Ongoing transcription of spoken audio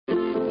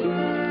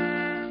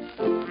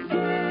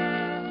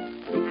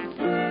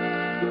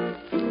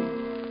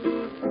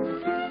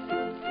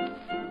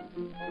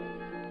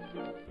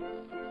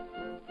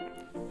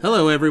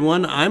Hello,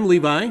 everyone. I'm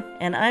Levi.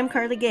 And I'm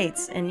Carly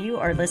Gates, and you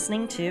are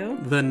listening to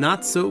The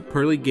Not So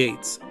Pearly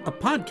Gates, a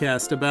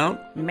podcast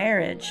about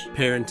marriage,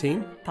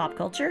 parenting, pop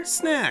culture,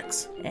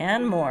 snacks,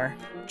 and more.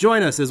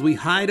 Join us as we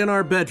hide in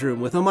our bedroom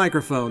with a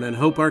microphone and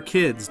hope our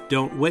kids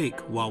don't wake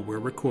while we're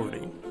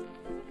recording.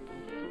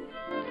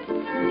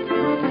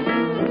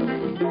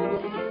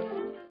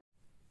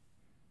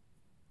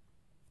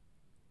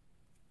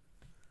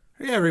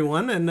 Hey,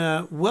 everyone,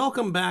 and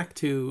welcome back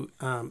to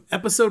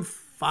episode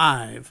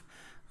 5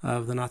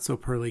 of the Not So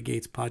Pearly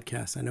Gates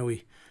podcast. I know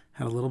we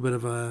had a little bit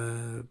of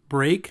a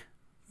break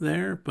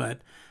there, but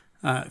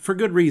for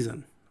good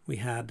reason. I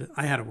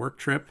had a work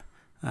trip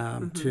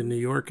to New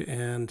York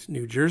and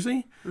New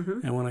Jersey,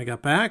 and when I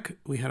got back,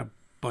 we had a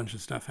bunch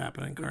of stuff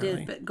happening, Carly. You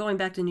did, but going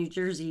back to New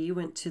Jersey, you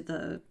went to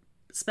the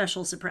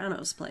Special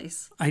Sopranos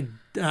place. I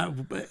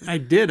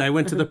did. I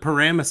went to the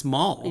Paramus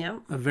Mall. Yeah.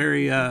 A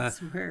very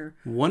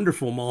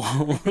wonderful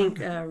mall. I think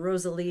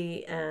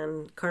Rosalie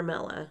and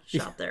Carmela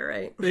shop there,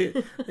 right?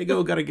 they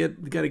go gotta get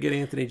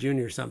Anthony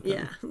Jr. something.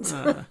 Yeah.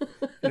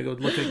 Gotta go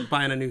look at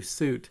buying a new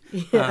suit.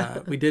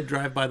 Yeah. We did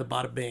drive by the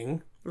Bada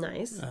Bing.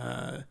 Nice.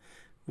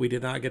 We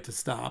did not get to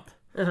stop.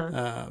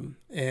 To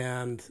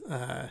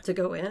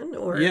go in,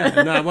 or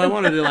yeah, no, I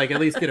wanted to at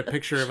least get a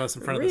picture of us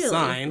in front of the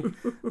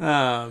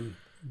sign.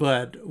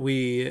 But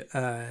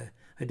I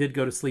did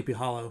go to Sleepy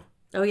Hollow.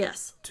 Oh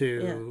yes,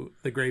 to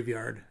the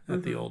graveyard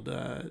at the old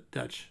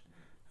Dutch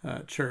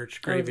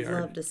church graveyard. I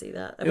would love to see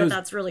that. I bet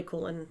that's really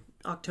cool in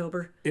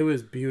October. It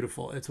was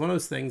beautiful. It's one of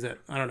those things that,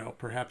 I don't know,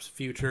 perhaps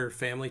future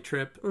family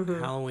trip,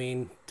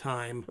 Halloween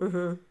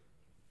time,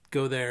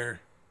 go there.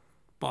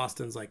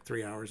 Boston's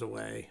 3 hours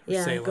away. Or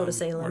Salem, go to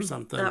Salem or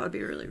something. That would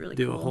be really, really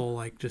cool. Do a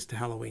whole just a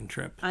Halloween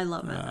trip. I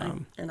love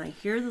it. And I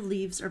hear the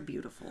leaves are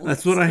beautiful.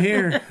 That's what I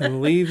hear.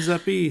 Leaves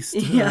up east.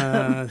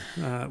 Yeah.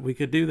 We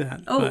could do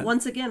that.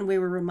 Once again, we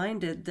were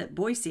reminded that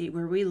Boise,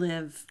 where we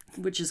live,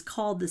 which is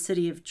called the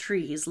City of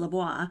Trees, La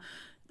Bois,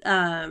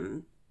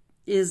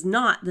 is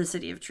not the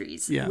City of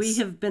Trees. Yes. We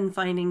have been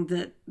finding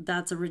that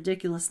that's a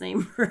ridiculous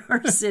name for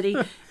our city,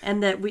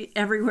 and that we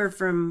everywhere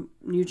from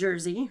New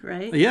Jersey,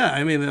 right? Yeah,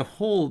 I mean that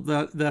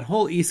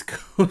whole East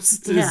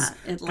Coast is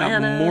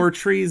Atlanta, got more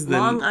trees than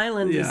Long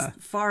Island is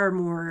far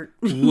more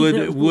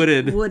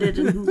wooded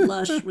and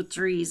lush with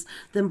trees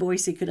than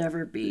Boise could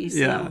ever be.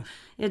 So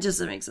it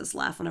just makes us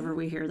laugh whenever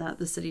we hear that,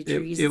 the City of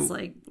Trees.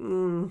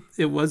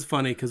 It was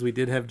funny because we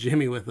did have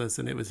Jimmy with us,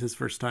 and it was his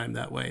first time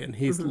that way, and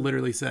he's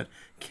literally said,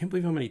 "Can't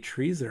believe how many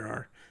trees there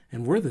are,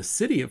 and we're the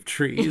City of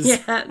Trees."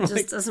 Yeah, it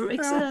just doesn't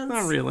make sense.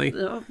 Not really.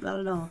 No, not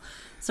at all.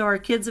 So our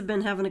kids have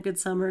been having a good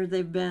summer.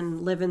 They've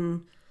been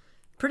living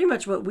pretty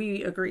much what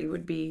we agree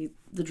would be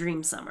the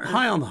dream summer.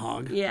 High on the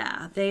hog.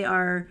 Yeah, they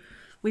are.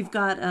 We've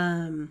got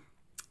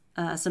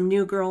some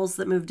new girls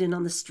that moved in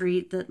on the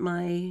street that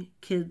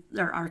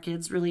our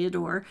kids really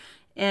adore.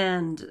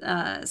 And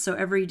so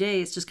every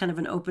day it's just kind of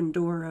an open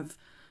door of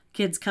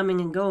kids coming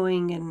and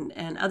going,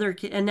 and other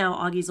kids. And now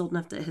Augie's old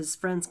enough that his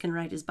friends can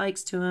ride his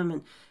bikes to him,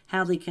 and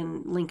Hadley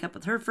can link up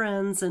with her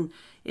friends. And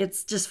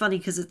it's just funny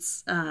because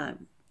it's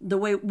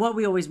what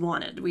we always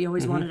wanted. We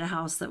always wanted a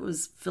house that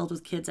was filled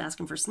with kids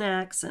asking for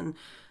snacks, and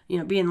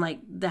being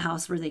the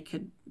house where they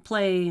could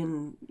play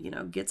and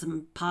get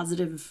some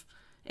positive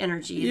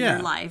energy in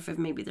their life if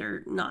maybe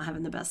they're not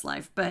having the best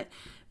life. But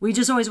we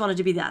just always wanted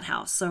to be that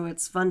house. So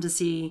it's fun to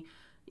see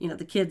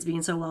the kids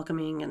being so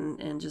welcoming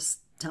and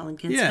just telling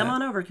kids, come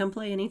on over, come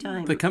play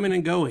anytime. The coming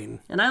and going.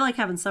 And I like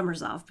having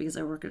summers off because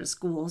I work at a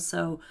school,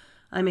 so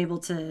I'm able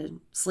to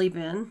sleep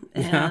in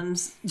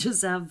and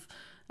just have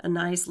a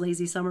nice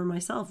lazy summer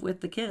myself with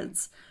the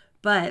kids.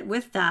 But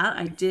with that,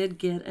 I did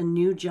get a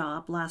new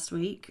job last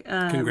week.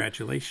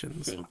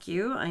 Congratulations. Thank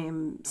you. I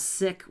am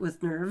sick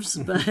with nerves,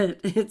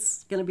 but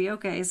it's going to be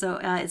okay. So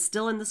it's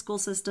still in the school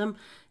system.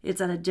 It's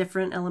at a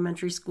different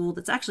elementary school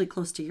that's actually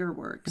close to your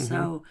work.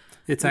 So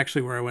it's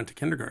actually where I went to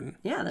kindergarten.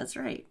 Yeah, that's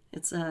right.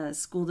 It's a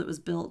school that was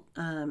built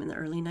in the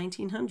early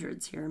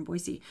 1900s here in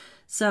Boise.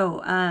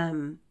 So,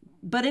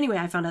 but anyway,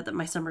 I found out that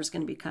my summer is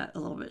going to be cut a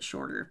little bit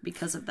shorter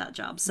because of that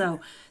job. So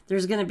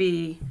there's going to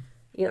be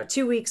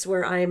 2 weeks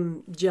where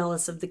I'm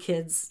jealous of the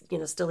kids,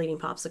 still eating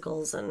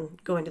popsicles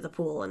and going to the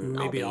pool, and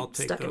maybe I'll be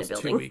take stuck in a those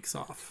building. 2 weeks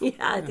off. Yeah,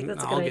 I think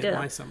that's a good idea. I'll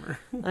get my summer.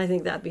 I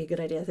think that'd be a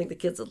good idea. I think the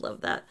kids would love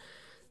that.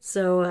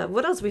 So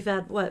what else? We've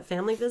had,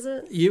 family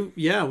visit?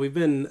 We've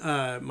been,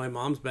 my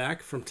mom's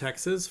back from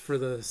Texas for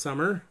the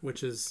summer,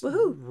 which is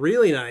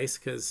really nice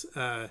because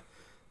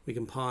we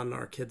can pawn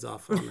our kids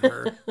off on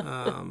her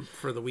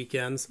for the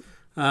weekends.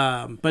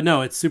 But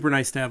no, it's super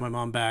nice to have my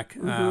mom back.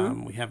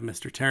 We have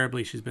missed her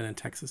terribly. She's been in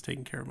Texas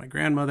taking care of my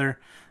grandmother.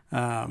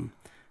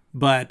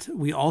 But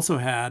we also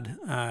had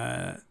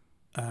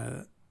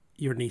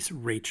your niece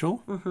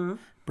Rachel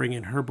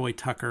bringing her boy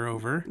Tucker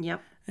over.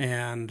 Yep.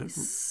 And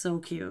he's so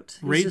cute.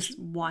 He's just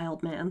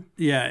wild, man.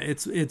 Yeah,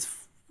 it's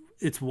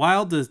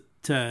wild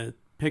to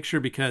picture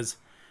because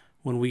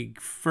when we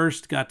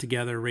first got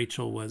together,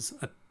 Rachel was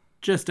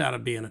just out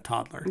of being a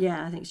toddler.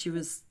 Yeah, I think she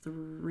was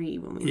 3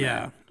 when we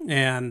met.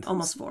 And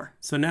almost 4.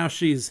 So now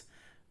she's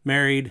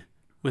married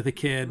with a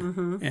kid,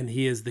 and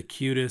he is the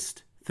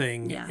cutest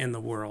thing in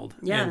the world.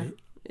 Yeah, And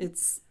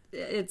it's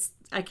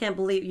I can't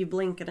believe you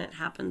blink and it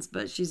happens,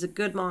 but she's a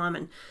good mom,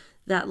 and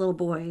that little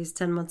boy, he's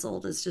 10 months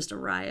old, is just a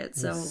riot.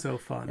 So it's so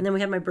fun. And then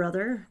we had my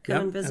brother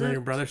come and visit. And then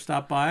your brother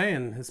stopped by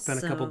and has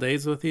spent a couple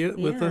days with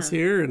us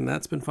here, and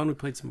that's been fun. We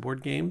played some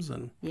board games,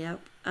 and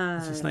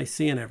it's just nice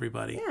seeing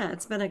everybody. Yeah,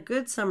 it's been a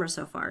good summer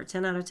so far,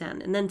 10 out of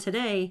 10. And then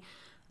today,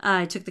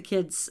 I took the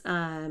kids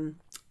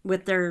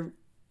with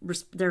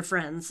their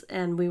friends,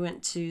 and we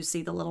went to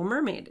see The Little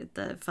Mermaid at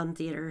the Fun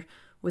Theater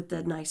with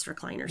the nice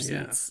recliner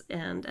seats. Yeah.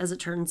 And as it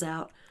turns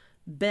out,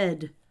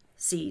 bed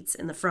seats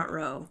in the front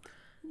row.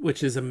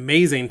 Which is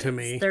amazing to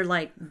me. They're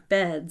like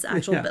beds,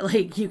 but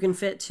like you can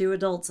fit 2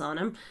 adults on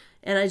them.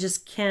 And I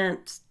just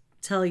can't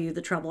tell you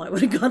the trouble I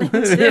would have gone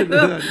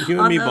into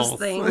on those both.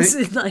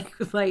 Things.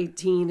 Like my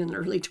teen and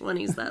early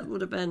 20s, that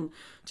would have been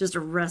just a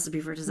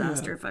recipe for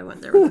disaster if I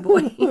went there with the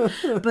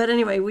boy. But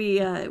anyway, we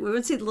went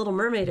to see The Little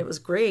Mermaid. It was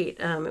great.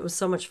 It was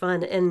so much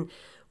fun. And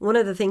one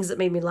of the things that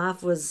made me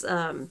laugh was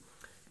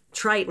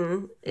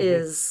Triton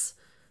is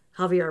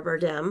Javier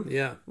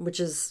Bardem, which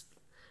is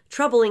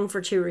troubling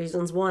for 2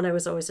 reasons. One, I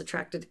was always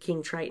attracted to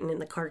King Triton in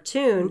the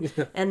cartoon,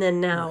 and then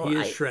now he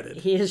is shredded.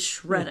 He is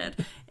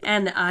shredded.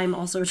 And I'm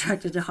also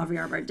attracted to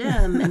Javier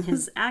Bardem and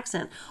his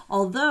accent.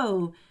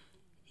 Although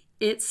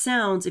it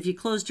sounds, if you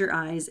closed your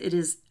eyes, it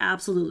is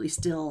absolutely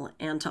still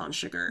Anton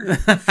Chigurh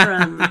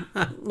from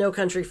No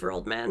Country for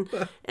Old Men.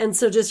 And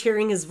so just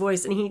hearing his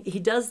voice, and he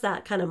does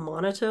that kind of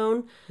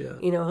monotone,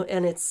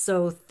 and it's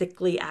so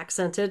thickly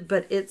accented,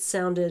 but it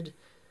sounded,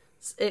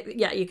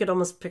 you could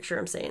almost picture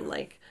him saying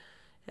like,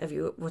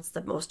 what's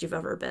the most you've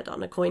ever bet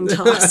on a coin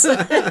toss?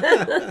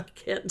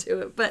 Can't do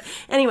it. But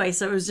anyway,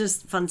 so it was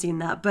just fun seeing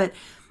that. But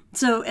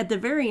so at the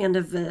very end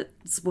of it,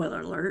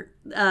 spoiler alert,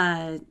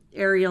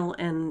 Ariel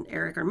and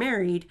Eric are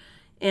married.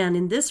 And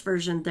in this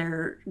version,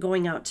 they're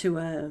going out to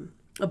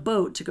a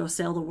boat to go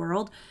sail the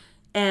world.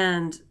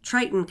 And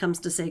Triton comes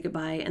to say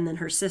goodbye, and then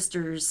her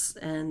sisters,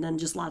 and then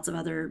just lots of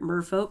other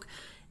merfolk.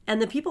 And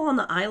the people on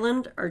the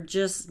island are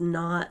just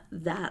not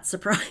that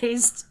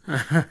surprised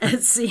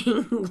at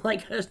seeing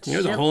like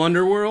there's a whole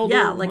underworld.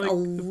 Yeah, like a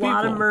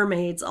lot of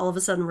mermaids all of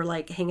a sudden were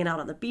like hanging out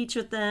on the beach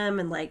with them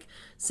and like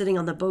sitting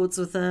on the boats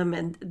with them.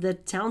 And the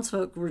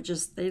townsfolk were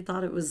they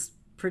thought it was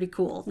pretty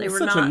cool. They were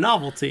such a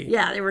novelty.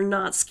 Yeah, they were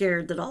not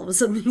scared that all of a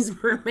sudden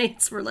these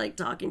mermaids were like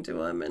talking to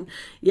them. And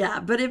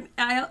but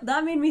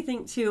that made me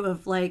think too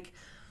of like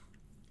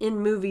in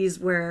movies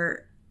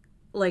where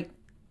like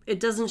it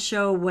doesn't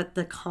show what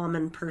the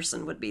common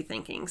person would be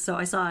thinking. So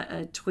I saw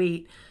a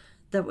tweet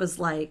that was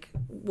like,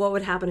 what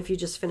would happen if you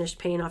just finished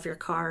paying off your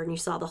car and you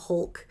saw the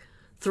Hulk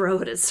throw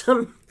it at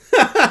some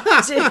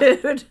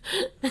dude?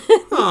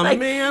 Oh like,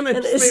 man, I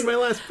just made my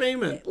last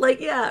payment.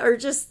 Like, or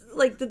just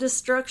like the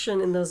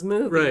destruction in those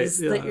movies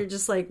that you're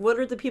just like, what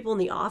are the people in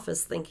the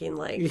office thinking?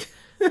 Like,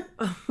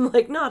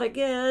 like not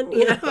again,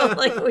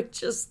 like we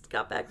just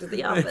got back to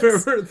the office. I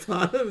never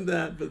thought of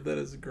that, but that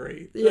is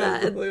great.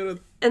 Yeah.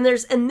 And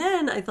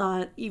then I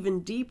thought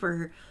even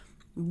deeper,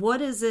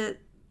 what is it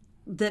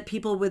that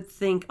people would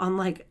think on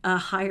like a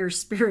higher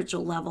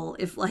spiritual level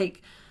if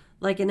like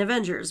in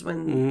Avengers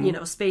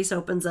when, space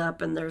opens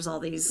up and there's all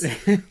these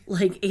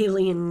like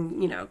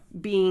alien,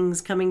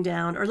 beings coming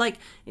down, or like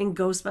in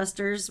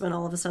Ghostbusters when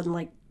all of a sudden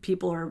like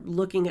people are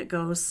looking at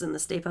ghosts and the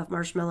Stay Puft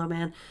Marshmallow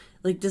Man,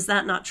 like does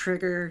that not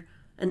trigger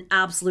an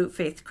absolute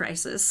faith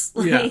crisis?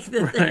 Like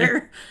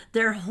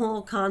their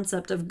whole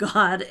concept of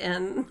God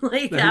and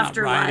like they're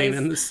afterlife. Not riding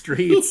in the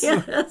streets.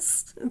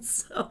 Yes. And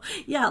so,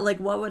 like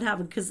what would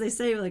happen? Because they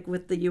say like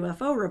with the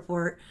UFO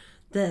report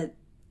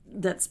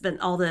that's been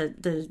all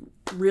the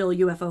real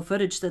UFO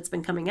footage that's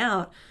been coming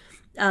out,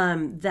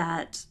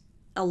 that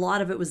a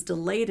lot of it was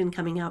delayed in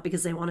coming out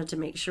because they wanted to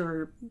make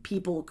sure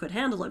people could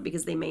handle it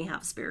because they may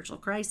have spiritual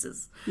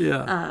crisis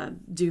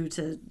due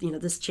to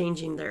this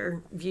changing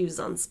their views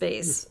on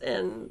space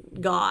and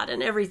God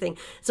and everything.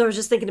 So I was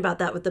just thinking about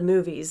that with the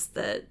movies,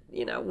 that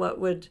what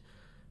would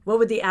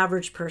the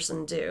average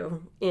person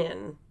do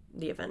in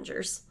the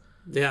Avengers?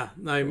 Yeah,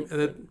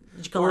 did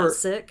you call it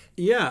sick?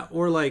 Yeah,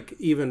 or like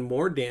even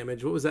more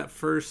damage. What was that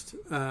first,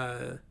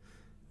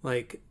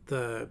 like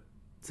the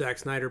Zack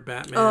Snyder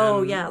Batman?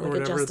 Oh yeah,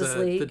 like a Justice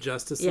League. The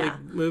Justice League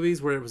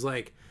movies, where it was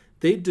like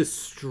they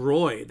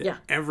destroyed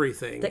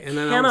everything, that and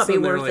then cannot all of a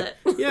sudden be they're worth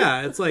like,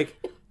 it. It's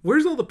like,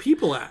 where's all the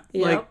people at?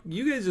 Like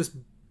you guys just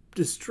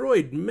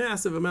destroyed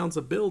massive amounts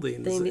of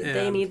buildings.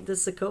 They need the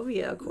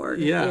Sokovia Accord.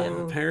 Yeah,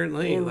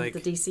 apparently, in like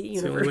the DC universe.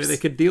 It's the only way they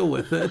could deal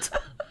with it.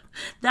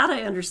 That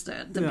I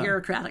understood, the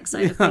bureaucratic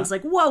side of things.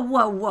 Like,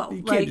 whoa.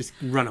 You can't just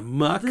run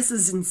amok. This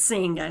is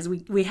insane, guys.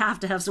 We have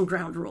to have some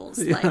ground rules.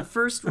 Like,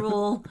 first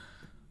rule,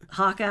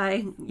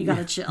 Hawkeye, you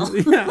gotta chill.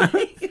 Yeah.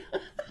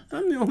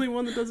 I'm the only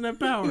one that doesn't have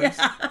powers.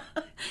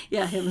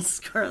 Yeah, him and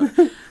Scarlet.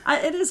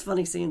 It is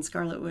funny seeing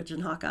Scarlet Witch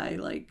and Hawkeye,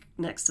 like,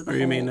 next to the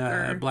Hulk. You mean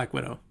Black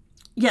Widow?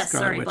 Yes,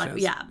 Scarlet sorry.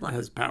 Witch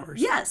has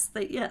powers. Yes,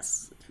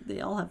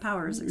 they all have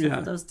powers except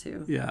for those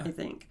two, I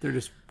think. They're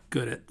just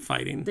good at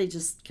fighting. They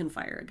just can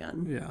fire a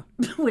gun.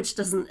 Yeah. Which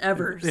doesn't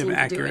ever They have seem to do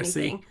accuracy.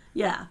 anything.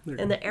 Yeah.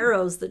 And the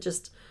arrows that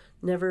just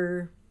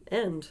never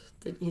end.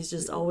 He's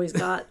just always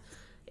got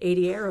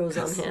 80 arrows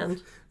on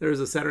hand. There was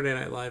a Saturday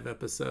Night Live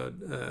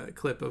episode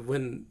clip of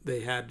when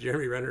they had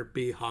Jeremy Renner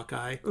be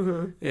Hawkeye,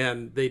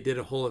 and they did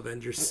a whole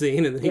Avengers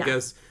scene, and then he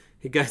goes,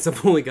 "Hey guys,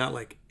 I've only got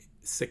like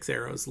 6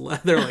 arrows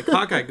left." They're like,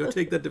 "Hawkeye, go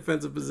take that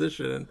defensive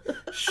position and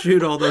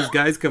shoot all those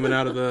guys coming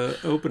out of the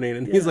opening."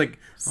 And he's like,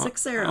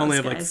 6 arrows, "I only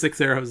have like guys.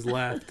 6 arrows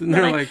left." And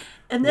they're like,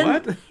 and then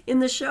 "What?" In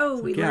the show,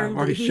 we learned I've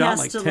already he shot has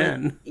like to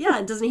 10.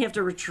 and doesn't he have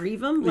to retrieve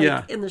them?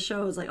 In the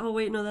show, it's like, oh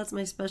wait, no, that's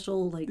my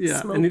special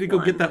smoke I need to go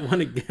one. get that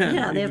one again.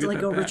 Yeah, they have to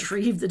get go that back.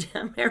 retrieve the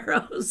damn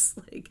arrows.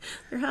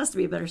 There has to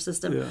be a better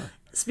system. Yeah.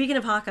 Speaking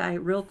of Hawkeye,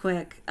 real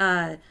quick,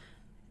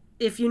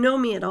 if you know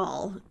me at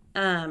all,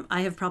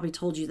 I have probably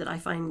told you that I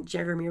find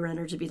Jeremy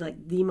Renner to be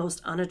the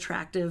most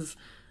unattractive.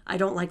 I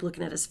don't like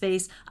looking at his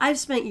face. I've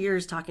spent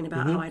years talking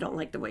about how I don't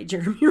like the way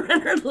Jeremy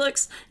Renner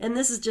looks, and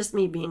this is just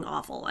me being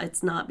awful.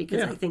 It's not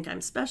because I think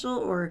I'm special,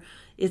 or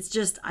it's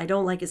just I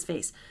don't like his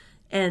face.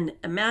 And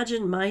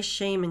imagine my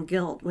shame and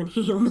guilt when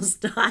he almost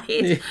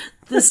died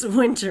this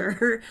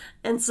winter.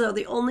 And so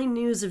the only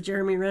news of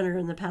Jeremy Renner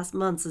in the past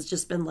months has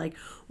just been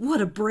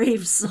what a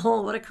brave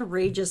soul, what a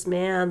courageous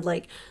man.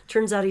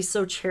 Turns out he's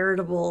so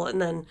charitable.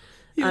 And then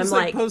He was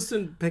I'm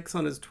posting pics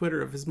on his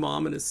Twitter of his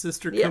mom and his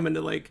sister coming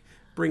to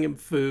bring him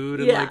food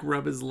and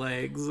rub his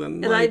legs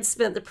and I'd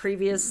spent the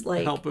previous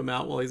help him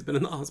out while he's been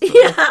in the hospital.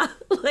 Yeah,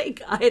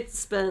 I had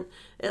spent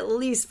at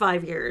least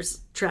 5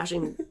 years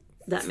trashing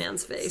that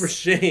man's face. For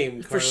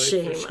shame, For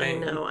Carly,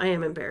 shame. I know. I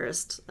am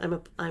embarrassed.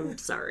 I'm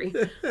sorry.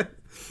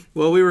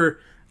 Well, we were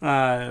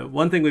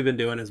one thing we've been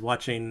doing is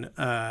watching.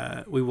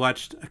 We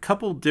watched a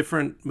couple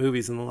different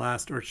movies in the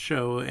last, or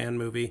show and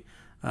movie,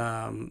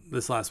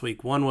 this last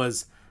week. One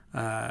was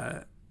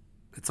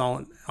it's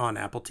all on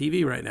Apple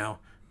TV right now.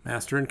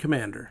 Master and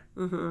Commander,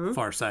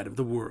 Far Side of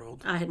the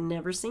World. I had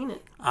never seen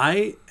it.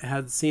 I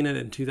had seen it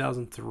in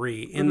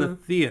 2003 in the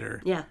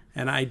theater. Yeah.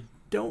 And I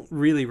don't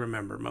really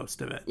remember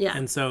most of it. Yeah.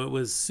 And so it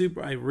was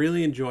super. I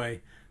really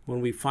enjoy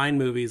when we find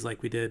movies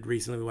like we did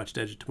recently. We watched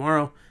Edge of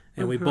Tomorrow,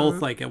 and we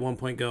both at one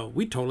point go,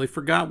 we totally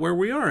forgot where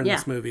we are in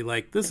this movie.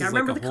 This is I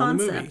remember a the whole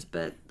concept, movie.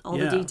 but all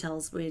the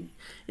details.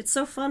 It's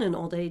so fun in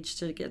old age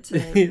to get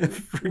to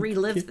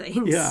relive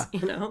things. Yeah.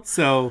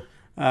 So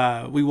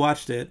we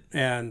watched it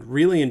and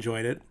really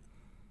enjoyed it.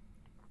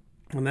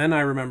 And then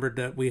I remembered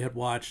that we had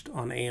watched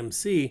on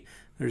AMC,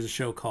 there's a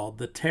show called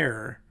The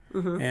Terror.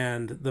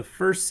 And the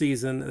first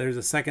season, there's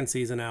a second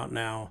season out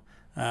now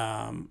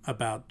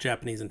about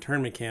Japanese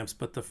internment camps.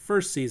 But the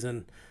first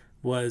season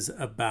was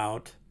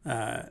about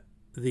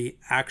the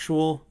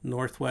actual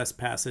Northwest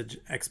Passage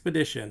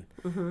expedition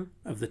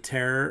of the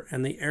Terror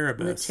and the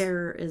Erebus. The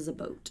Terror is a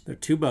boat. They're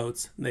 2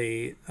 boats.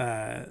 They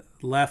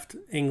left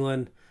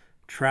England,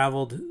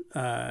 traveled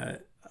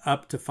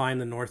up to find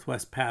the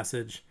Northwest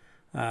Passage,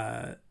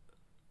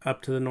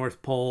 up to the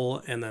North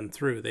Pole, and then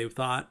through. They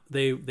thought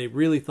they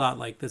really thought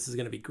this is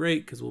going to be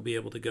great because we'll be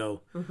able to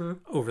go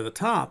over the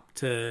top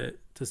to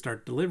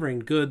start delivering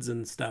goods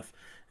and stuff.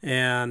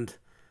 And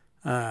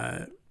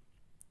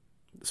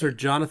Sir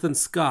Jonathan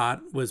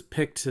Scott was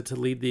picked to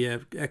lead the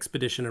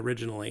expedition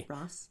originally.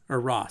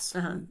 Ross.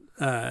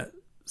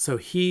 So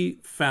he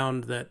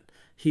found that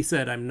he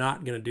said, "I'm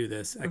not going to do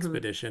this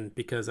expedition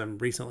because I'm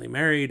recently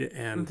married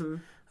and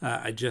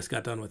I just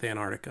got done with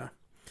Antarctica."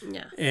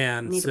 Yeah.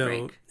 And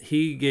so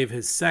he gave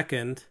his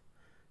second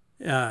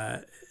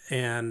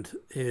and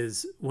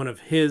his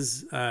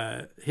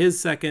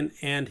second,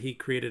 and he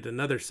created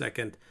another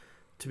second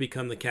to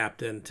become the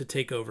captain to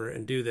take over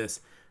and do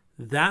this.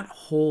 That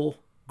whole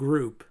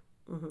group,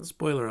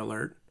 spoiler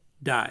alert,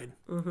 died.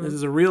 This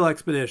is a real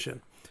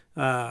expedition.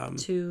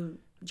 2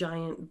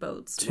 giant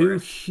boats. 2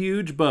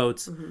 huge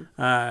boats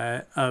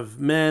of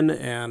men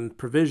and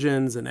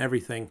provisions and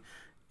everything.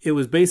 It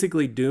was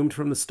basically doomed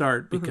from the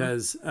start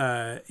because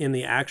in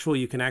the actual,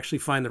 you can actually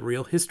find the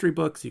real history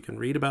books. You can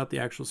read about the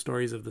actual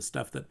stories of the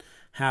stuff that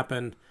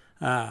happened.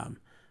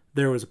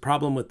 There was a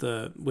problem with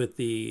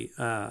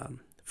the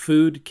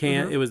food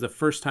can. It was the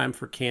first time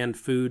for canned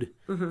food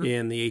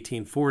in the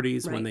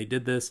 1840s when they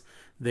did this.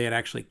 They had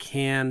actually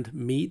canned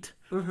meat,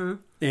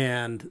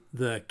 and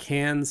the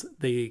cans,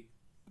 they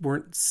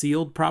weren't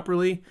sealed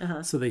properly,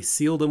 so they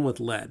sealed them with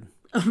lead.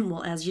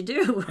 Well, as you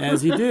do.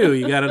 As you do.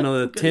 You got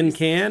another tin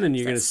can, and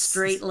you're going to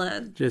straight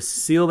lead. Just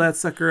seal that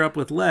sucker up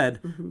with lead.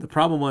 The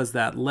problem was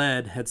that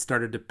lead had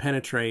started to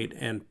penetrate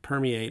and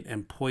permeate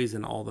and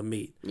poison all the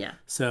meat. Yeah.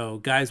 So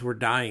guys were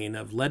dying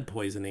of lead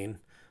poisoning.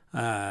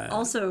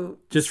 Also,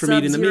 just from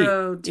eating the meat.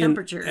 Sub-zero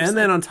temperatures. And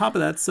then on top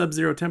of that,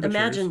 sub-zero temperatures.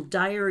 Imagine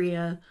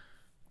diarrhea,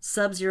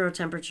 sub-zero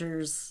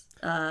temperatures,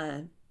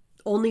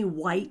 only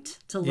white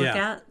to look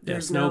at.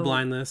 There's snow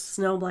blindness.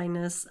 Snow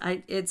blindness.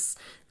 It's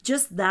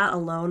just that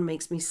alone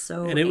makes me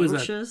so anxious. And it was a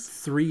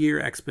 3-year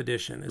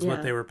expedition is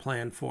what they were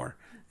planned for.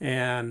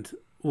 And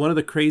one of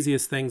the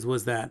craziest things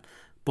was that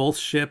both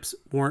ships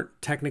weren't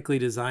technically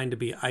designed to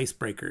be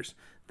icebreakers.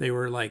 They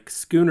were like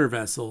schooner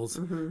vessels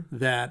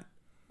that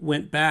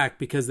went back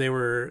because they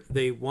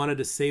wanted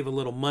to save a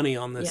little money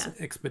on this Yeah.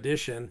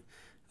 expedition.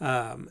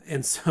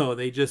 And so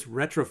they just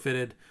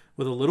retrofitted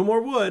with a little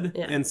more wood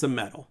Yeah. and some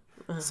metal.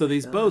 So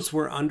these boats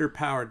were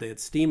underpowered. They had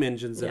steam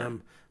engines in Yeah.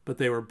 them, but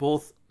they were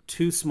both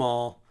too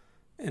small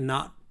and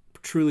not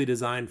truly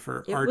designed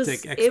for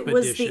Arctic expedition. It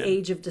was the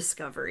age of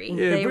discovery.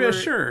 Yeah,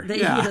 sure.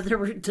 Yeah. There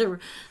were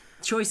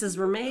choices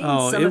were made.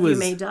 Oh, Some it of you was-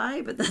 may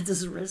die, but that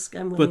is a risk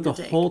I'm willing But the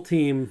to take. whole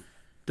team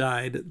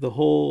died. The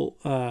whole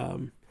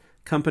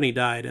company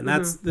died, and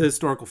that's the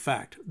historical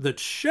fact. The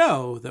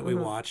show that we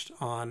watched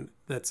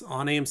that's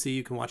on AMC,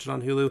 you can watch it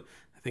on Hulu.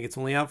 I think it's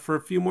only out for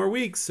a few more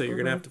weeks, so you're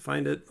gonna have to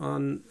find it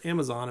on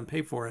Amazon and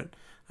pay for it.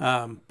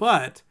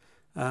 But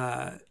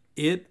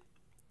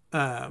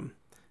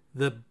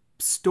the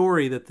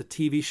story that the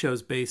TV show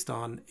is based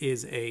on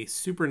is a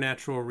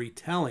supernatural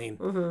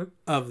retelling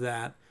of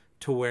that,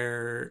 to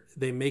where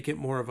they make it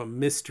more of a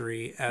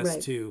mystery as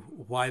Right. to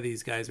why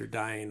these guys are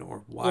dying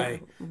or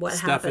why What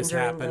stuff happened is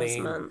during those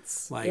happening.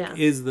 months. Like,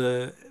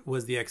 Yeah.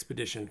 was the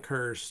expedition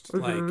cursed?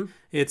 Like,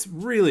 it's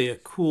really a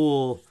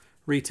cool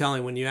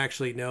retelling when you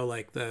actually know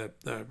like the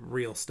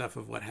real stuff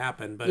of what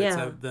happened. But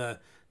Yeah.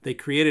 they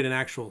created an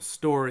actual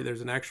story.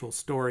 There's an actual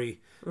story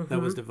that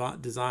was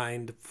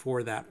designed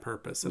for that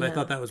purpose, and I Yeah.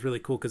 thought that was really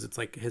cool because it's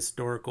like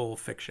historical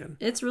fiction.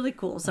 It's really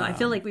cool. So I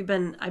feel like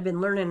I've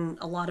been learning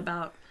a lot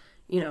about,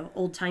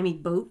 old timey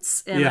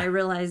boats, and Yeah. I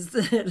realized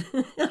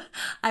that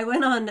I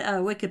went on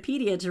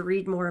Wikipedia to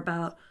read more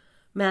about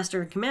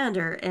Master and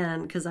Commander,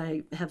 and because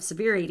I have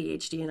severe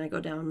ADHD and I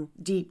go down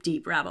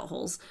deep rabbit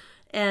holes,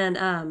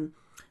 and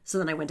so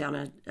then I went down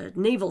a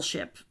naval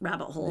ship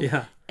rabbit hole,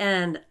 Yeah.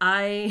 and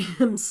I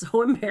am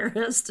so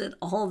embarrassed at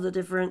all the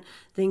different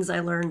things I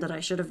learned that I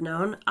should have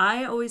known.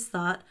 I always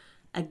thought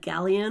a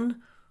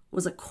galleon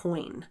was a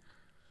coin.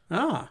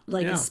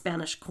 Like yeah. a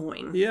Spanish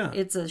coin. Yeah.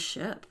 It's a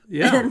ship.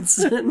 Yeah. And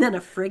then a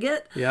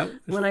frigate. Yep.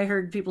 When I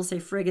heard people say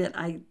frigate,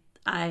 I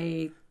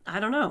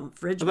don't know,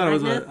 fridge I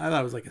thought magnet.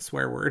 it was like a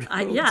swear word. Yeah,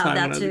 Time when I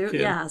that was a too.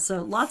 kid. Yeah.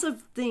 So lots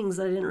of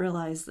things I didn't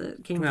realize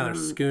that came Now from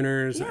there's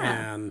schooners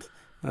Yeah. and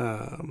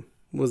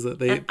was it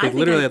they I think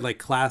literally I-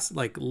 had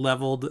like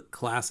leveled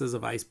classes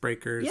of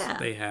icebreakers. Yeah.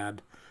 They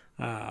had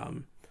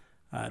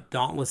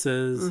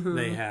dauntlesses. Mm-hmm.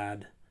 They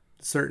had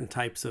certain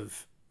types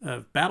of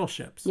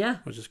battleships. Yeah.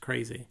 Which is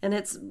crazy. And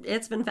it's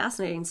been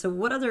fascinating. So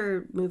what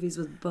other movies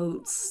with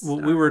boats? Well,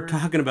 we were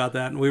talking about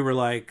that, and we were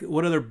like,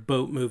 what other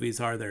boat movies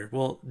are there?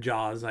 Well,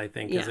 Jaws, I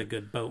think, is Yeah. a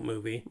good boat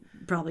movie.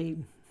 Probably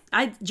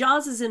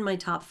Jaws is in my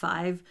top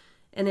 5,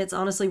 and it's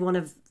honestly one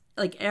of,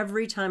 like,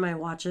 every time I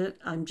watch it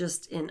I'm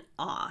just in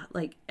awe.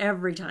 Like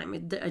every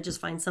time I just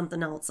find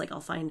something else. Like I'll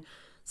find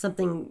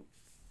something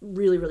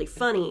really, really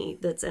funny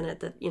that's in it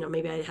that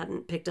maybe I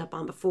hadn't picked up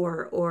on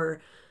before,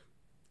 or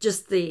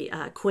just the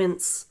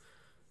Quint's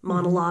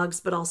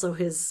monologues, but also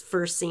his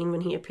first scene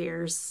when he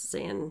appears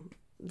saying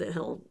that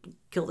he'll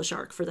kill the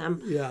shark for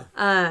them. Yeah.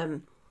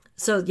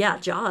 So yeah,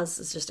 Jaws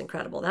is just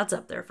incredible. That's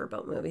up there for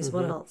boat movies.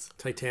 What else?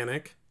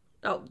 Titanic.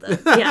 Oh,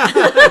 yeah.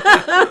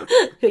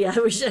 Yeah,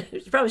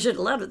 we probably should have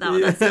left with that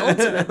one. That's the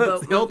ultimate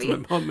boat The movie.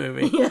 ultimate boat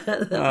movie.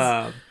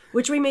 Yeah,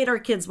 which we made our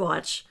kids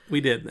watch. We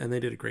did, and they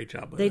did a great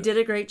job with They it. did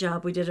a great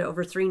job. We did it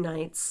over 3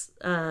 nights.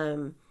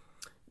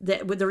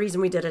 The reason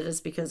we did it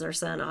is because our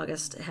son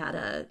August had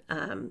a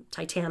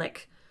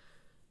Titanic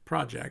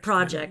project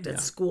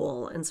at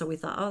school, and so we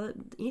thought, oh,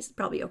 he's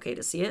probably okay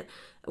to see it.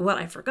 What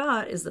I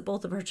forgot is that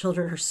both of our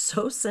children are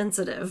so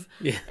sensitive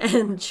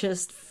and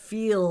just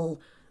feel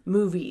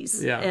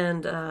movies. Yeah.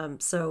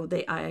 And so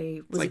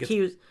I was Like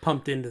accused. it's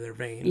pumped into their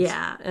veins.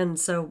 Yeah, and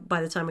so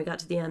by the time we got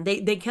to the end,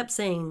 they kept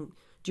saying,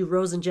 "Do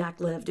Rose and Jack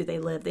live? Do they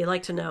live?" They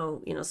like to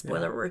know,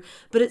 spoiler word.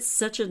 But it's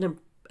such a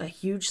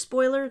huge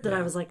spoiler that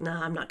I was like,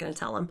 nah, I'm not going to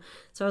tell them.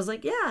 So I was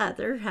like, yeah,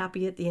 they're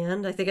happy at the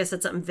end. I think I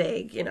said something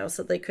vague,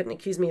 so they couldn't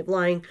accuse me of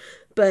lying.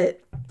 But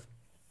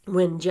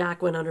when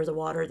Jack went under the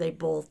water, they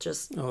both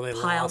just they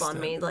piled lost on it.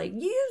 me like,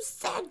 you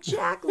said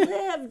Jack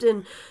lived,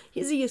 and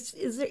is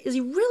he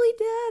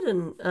really dead?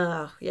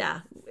 And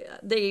yeah,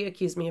 they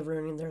accused me of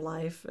ruining their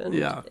life, and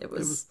Yeah. it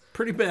was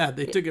pretty bad.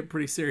 They took it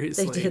pretty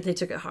seriously. they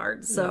took it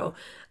hard. So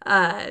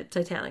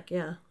Titanic,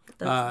 yeah.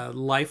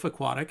 Life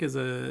Aquatic is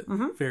a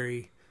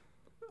very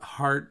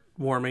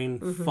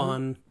heartwarming,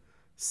 fun,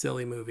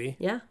 silly movie.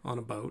 Yeah. On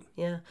a boat.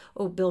 Yeah.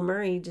 Oh, Bill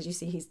Murray, did you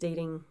see he's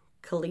dating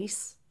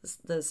Khalees,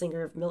 the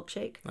singer of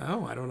Milkshake?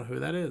 Oh, I don't know who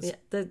that is.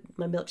 Yeah,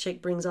 my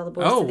milkshake brings all the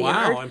boys Oh, to the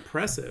wow. yard.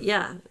 Impressive.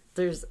 Yeah,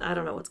 I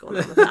don't know what's going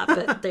on with that,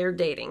 but they're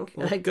dating.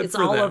 good It's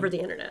for all them. over the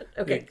internet.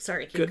 Okay,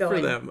 sorry, keep Good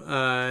going. for them.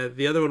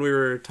 The other one we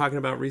were talking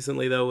about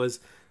recently, though, was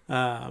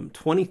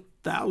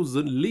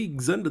 20,000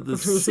 Leagues Under the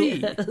Sea.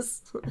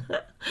 Yes.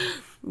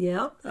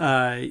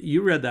 Yeah.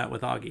 You read that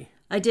with Augie.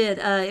 I did.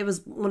 It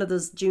was one of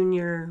those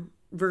junior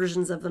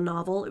versions of the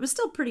novel. It was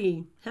still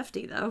pretty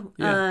hefty, though.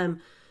 Yeah.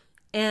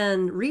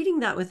 And reading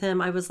that with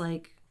him, I was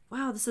like,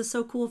 wow, this is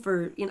so cool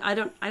for, I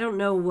don't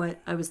know what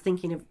I was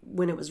thinking of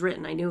when it was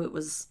written. I knew it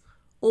was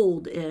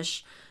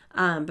old-ish,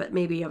 but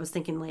maybe I was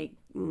thinking like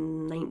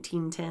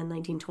 1910,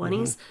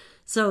 1920s.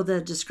 So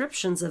the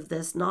descriptions of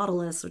this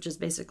Nautilus, which is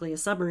basically a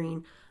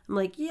submarine, I'm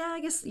like, yeah, I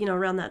guess,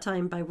 around that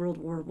time by World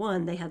War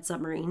One, they had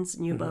submarines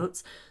and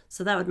U-boats.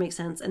 So that would make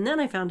sense. And then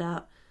I found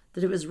out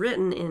that it was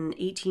written in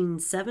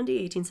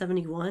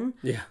 1871.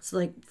 Yeah. So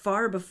like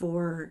far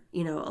before, a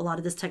lot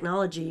of this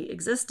technology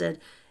existed.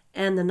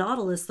 And the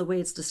Nautilus, the way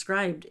it's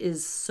described,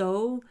 is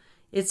so...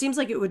 It seems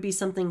like it would be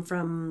something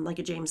from like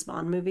a James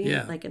Bond movie,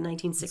 like a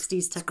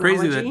 1960s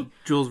technology. It's crazy that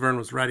Jules Verne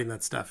was writing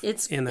that stuff in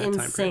that time period.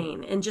 It's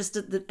insane. And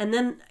and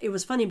then it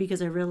was funny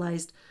because I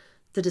realized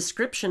the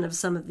description of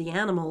some of the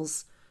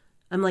animals.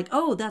 I'm like,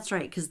 oh, that's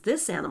right, because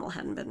this animal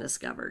hadn't been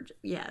discovered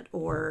yet,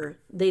 or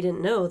they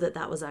didn't know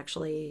that was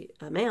actually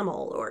a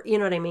mammal, or you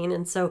know what I mean.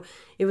 And so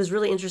it was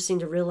really interesting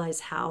to realize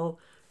how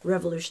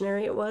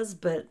revolutionary it was,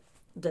 but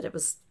that it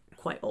was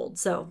quite old.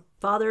 So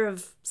father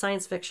of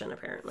science fiction,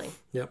 apparently.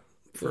 Yep.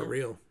 For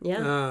real.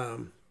 Yeah.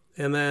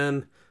 And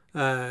then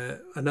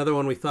another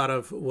one we thought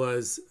of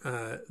was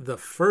the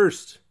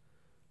first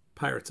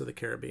Pirates of the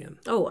Caribbean.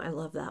 Oh, I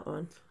love that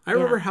one. I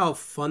remember how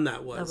fun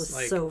that was. That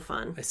was so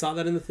fun. I saw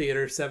that in the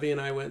theater. Sevi and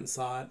I went and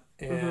saw it,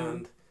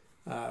 and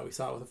we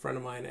saw it with a friend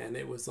of mine, and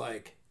it was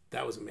like,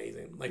 that was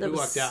amazing. Like, we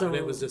walked out, and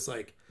it was just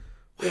like,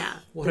 wow,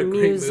 what a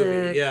great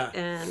movie. Yeah.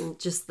 And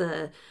just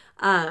I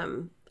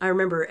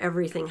remember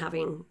everything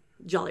having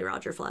Jolly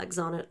Roger flags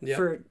on it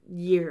for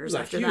years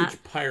after that. It was a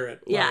huge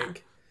pirate. Yeah.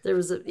 There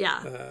was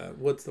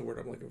what's the word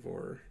I'm looking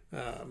for?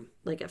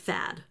 Like a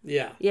fad.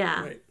 Yeah.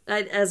 Yeah. Right.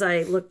 As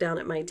I looked down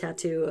at my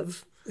tattoo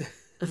of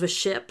a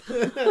ship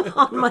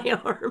on my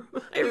arm,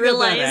 I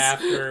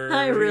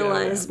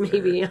realized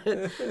maybe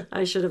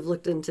I should have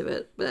looked into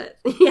it. But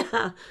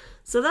yeah.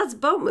 So that's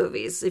boat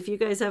movies. If you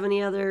guys have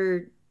any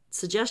other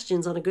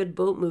suggestions on a good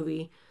boat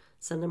movie,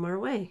 send them our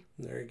way.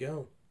 There you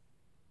go.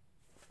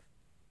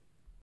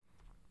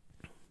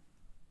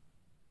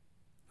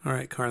 All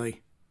right,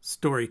 Carly,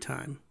 story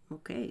time.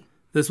 Okay.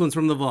 This one's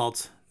from the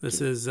vault. This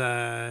is,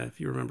 if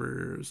you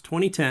remember, it was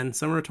 2010,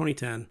 summer of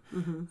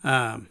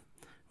 2010.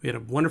 We had a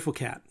wonderful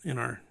cat in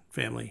our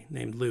family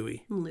named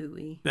Louie.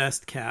 Louie.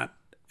 Best cat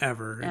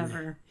ever. In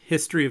the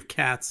history of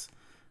cats.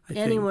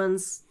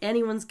 Anyone's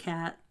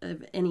cat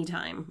of any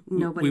time.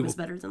 Nobody was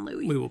better than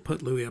Louie. We will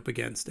put Louie up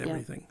against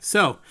everything. Yeah.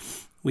 So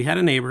we had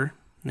a neighbor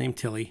named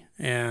Tilly,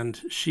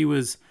 and she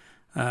was...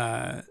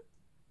 let's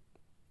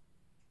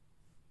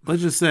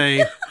just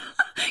say...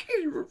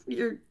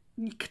 You're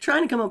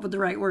trying to come up with the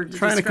right word.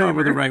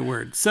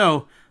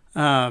 So,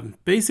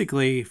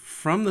 basically,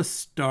 from the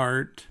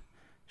start,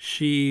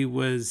 she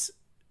was,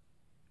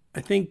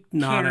 I think,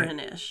 not...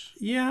 Karen-ish.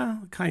 Yeah,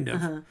 kind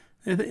of.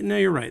 No,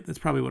 you're right. That's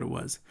probably what it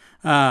was.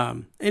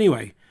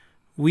 Anyway,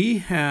 we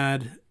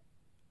had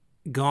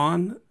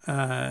gone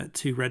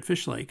to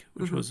Redfish Lake,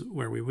 which was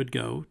where we would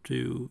go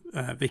to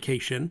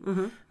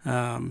vacation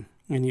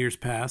in years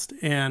past.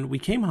 And we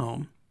came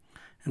home.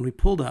 And we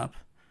pulled up,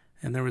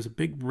 and there was a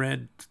big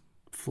red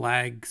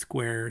flag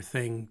square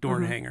thing,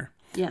 door hanger.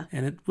 Yeah.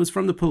 And it was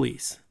from the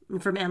police.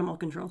 From Animal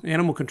Control.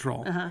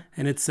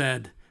 And it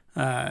said,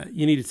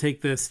 you need to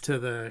take this to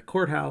the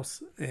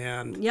courthouse,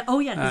 and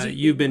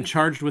you've been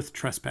charged with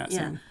trespassing.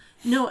 Yeah.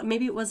 No,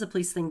 maybe it was a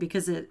police thing,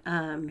 because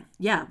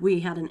we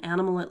had an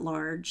animal at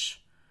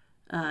large...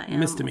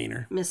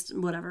 misdemeanor.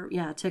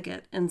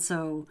 Ticket. And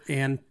so...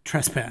 And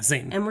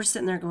trespassing. And we're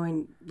sitting there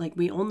going, like,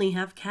 we only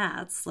have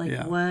cats.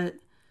 Like,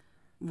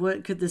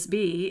 what could this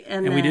be?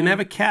 And we didn't have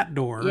a cat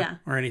door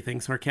or anything,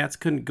 so our cats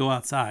couldn't go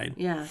outside.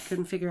 Yeah,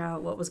 couldn't figure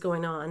out what was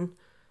going on.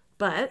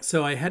 But...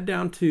 So I head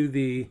down to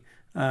the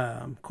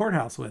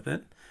courthouse with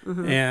it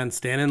and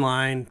stand in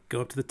line,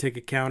 go up to the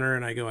ticket counter,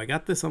 and I go, I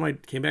got this on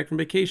came back from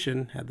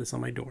vacation, had this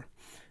on my door.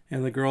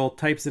 And the girl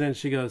types it in,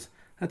 she goes...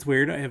 That's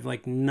weird. I have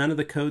none of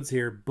the codes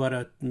here, but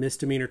a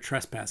misdemeanor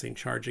trespassing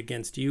charge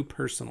against you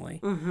personally.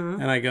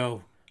 And I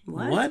go,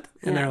 what?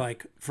 And they're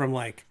like,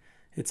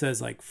 it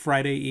says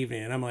Friday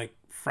evening. And I'm like,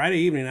 Friday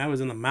evening, I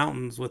was in the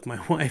mountains with my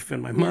wife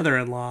and my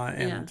mother-in-law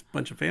and a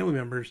bunch of family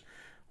members.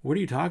 What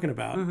are you talking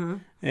about?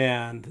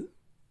 And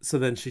so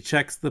then she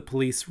checks the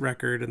police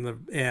record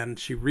and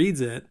she reads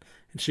it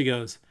and she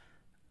goes,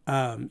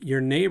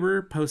 your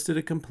neighbor posted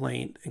a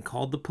complaint and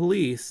called the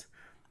police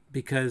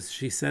because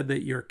she said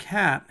that your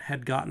cat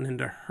had gotten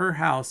into her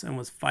house and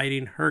was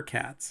fighting her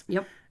cats.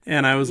 Yep.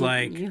 And I was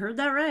like... You heard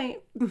that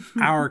right.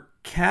 Our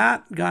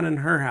cat got in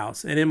her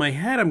house. And in my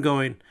head, I'm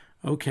going,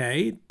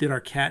 okay, did our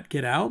cat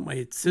get out?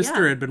 My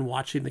sister had been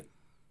watching the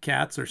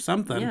cats or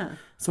something. Yeah.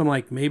 So I'm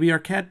like, maybe our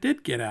cat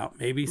did get out.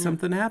 Maybe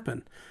something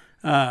happened.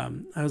 I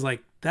was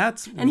like,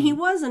 that's... And he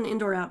was an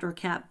indoor-outdoor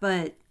cat,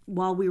 but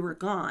while we were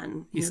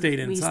gone... He stayed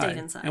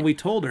inside. And we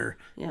told her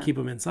to keep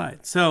him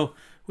inside. So...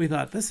 We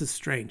thought, this is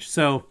strange.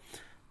 So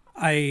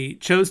I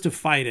chose to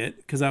fight it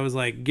because I was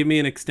like, give me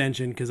an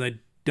extension because I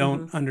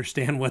don't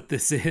understand what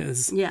this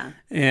is. Yeah.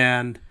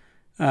 And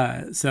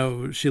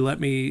so she let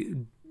me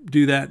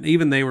do that.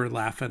 Even they were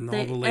laughing.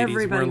 All the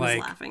ladies were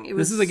like, laughing.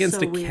 This is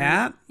against a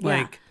cat?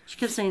 Yeah. She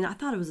kept saying, I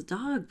thought it was a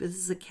dog, but this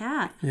is a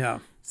cat. Yeah.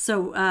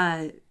 So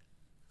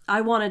I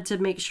wanted to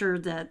make sure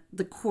that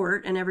the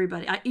court and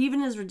everybody,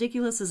 even as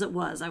ridiculous as it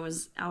was, I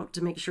was out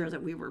to make sure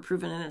that we were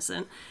proven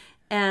innocent.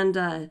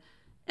 And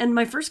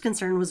my first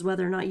concern was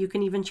whether or not you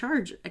can even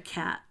charge a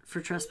cat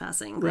for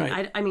trespassing.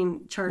 Right. I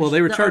mean, charge. Well,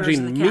 they were the charging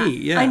owners of the cat. me.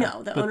 Yeah, I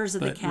know the owners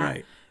of the cat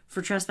right.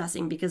 for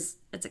trespassing because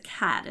it's a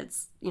cat.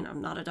 It's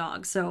not a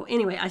dog. So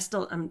anyway,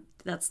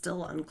 that's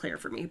still unclear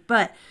for me.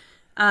 But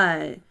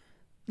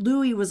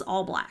Louie was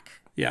all black.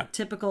 Yeah.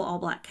 Typical all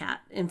black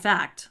cat. In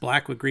fact,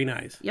 black with green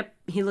eyes. Yep.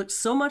 He looked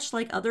so much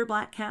like other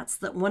black cats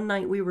that one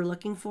night we were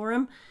looking for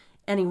him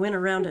and he went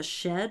around a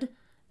shed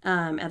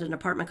at an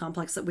apartment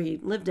complex that we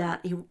lived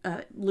at.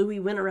 Louie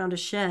went around a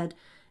shed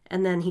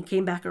and then he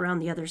came back around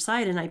the other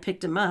side and I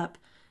picked him up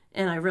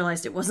and I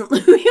realized it wasn't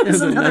Louie. It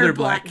was another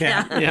black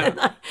cat. Yeah. And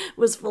I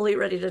was fully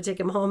ready to take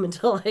him home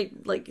until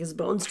his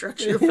bone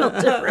structure felt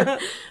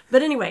different.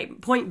 But anyway,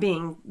 point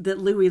being that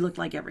Louie looked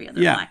like every other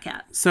black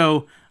cat.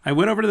 So I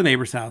went over to the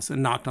neighbor's house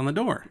and knocked on the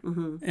door.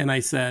 Mm-hmm. And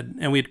I said,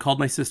 and we had called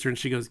my sister and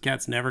she goes,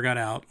 cats never got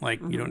out.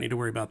 You don't need to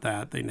worry about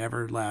that. They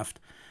never left.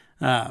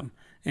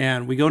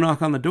 And we go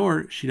knock on the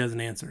door. She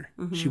doesn't answer.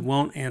 Mm-hmm. She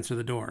won't answer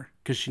the door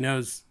because she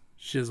knows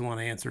she doesn't want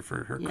to answer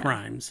for her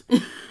crimes.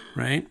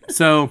 Right.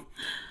 So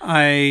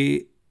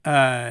I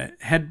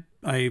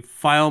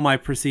file my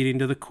proceeding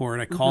to the court.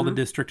 I call the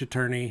district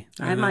attorney,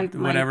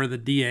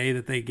 the DA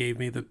that they gave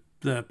me,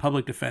 the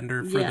public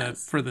defender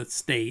for the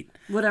state,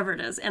 whatever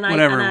it is, and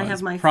I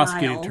have my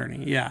prosecuting file,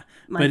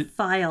 attorney,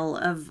 file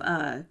of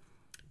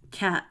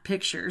cat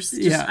pictures.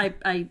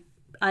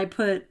 I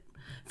put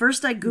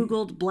first I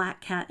Googled black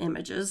cat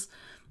images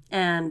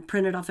and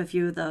printed off a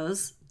few of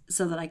those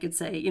so that I could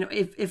say,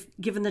 if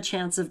given the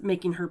chance of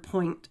making her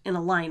point in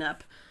a lineup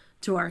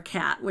to our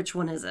cat, which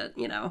one is it,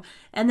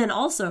 and then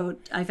also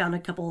I found a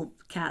couple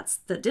cats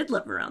that did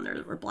live around there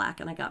that were black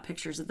and I got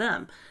pictures of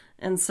them.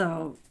 And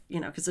so,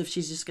 because if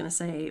she's just going to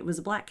say it was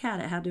a black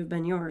cat, it had to have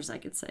been yours, I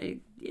could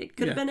say it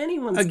could have been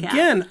anyone's cat.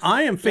 Again,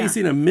 I am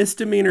facing a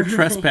misdemeanor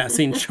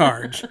trespassing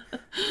charge.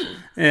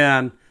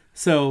 And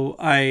so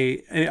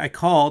I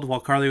called while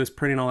Carly was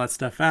printing all that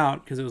stuff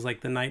out because it was like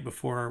the night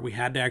before we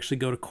had to actually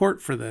go to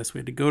court for this. We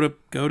had to go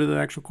to the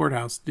actual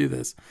courthouse to do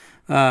this.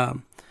 I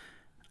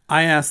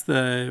asked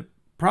the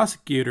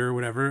prosecutor or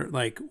whatever,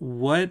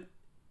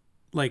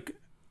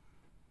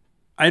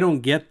 I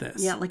don't get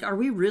this. Yeah, are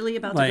we really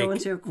about to go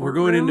into a courtroom? We're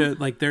going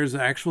into, there's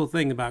an actual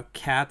thing about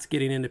cats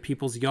getting into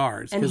people's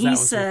yards. And he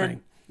said,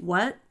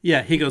 what?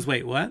 Yeah, he goes,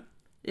 wait, what?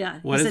 Yeah.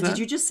 What he is said, that? Did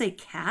you just say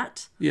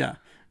cat? Yeah.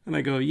 And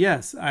I go,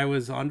 yes, I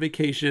was on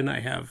vacation.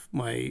 I have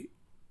my,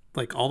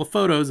 all the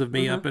photos of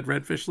me up at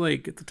Redfish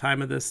Lake at the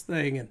time of this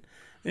thing.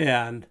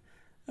 And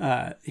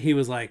he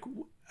was like,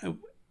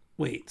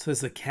 wait, so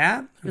it's a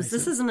cat? Because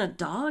this isn't a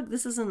dog?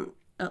 This isn't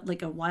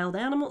a wild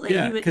animal?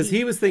 Because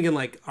he was thinking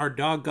our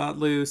dog got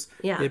loose.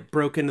 Yeah. It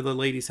broke into the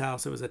lady's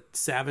house. It was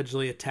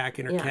savagely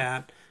attacking her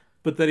cat.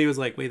 But then he was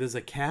like, wait, there's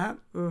a cat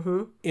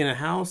in a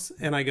house?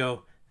 And I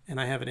go, and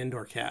I have an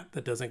indoor cat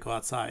that doesn't go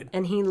outside.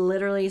 And he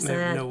literally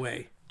said, no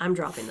way. I'm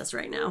dropping this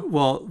right now.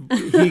 Well,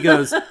 he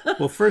goes,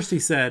 well, first he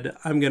said,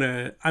 I'm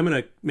gonna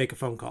make a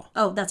phone call.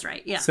 Oh, that's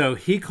right. Yeah. So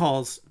he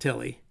calls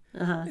Tilly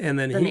and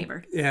then the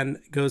neighbor and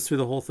goes through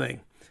the whole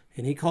thing.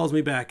 And he calls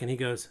me back and he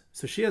goes,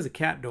 so she has a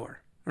cat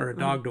door or a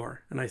dog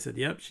door. And I said,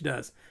 yep, she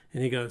does.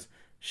 And he goes,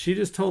 she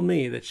just told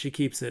me that she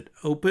keeps it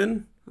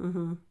open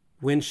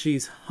when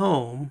she's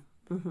home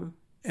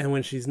and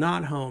when she's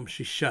not home,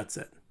 she shuts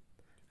it.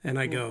 And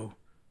I go,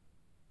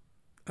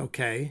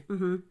 okay.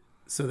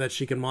 So that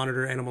she can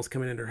monitor animals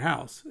coming into her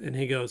house. And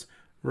he goes,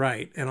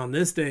 right. And on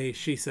this day,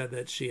 she said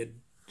that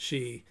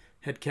she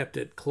had kept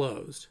it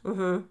closed.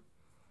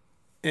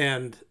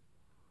 And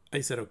I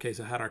said, okay,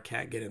 so how'd our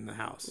cat get in the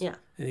house? Yeah.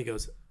 And he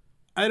goes,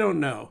 I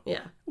don't know.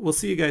 Yeah. We'll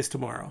see you guys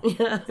tomorrow.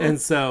 Yeah.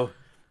 And so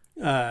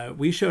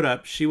we showed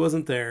up. She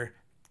wasn't there.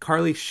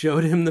 Carly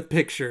showed him the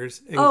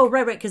pictures. Oh,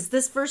 right. Because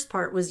this first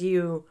part was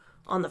you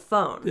on the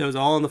phone. It was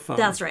all on the phone.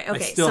 That's right. Okay.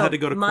 I still had to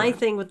go to court. My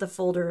thing with the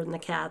folder and the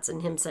cats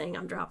and him saying,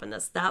 I'm dropping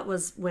this, that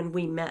was when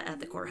we met at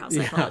the courthouse.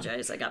 I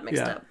apologize. I got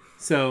mixed up.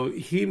 So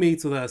he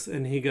meets with us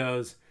and he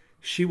goes,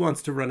 she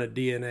wants to run a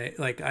DNA.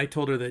 I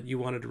told her that you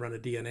wanted to run a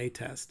DNA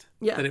test.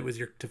 Yeah. That it was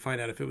to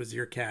find out if it was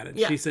your cat. And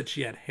she said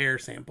she had hair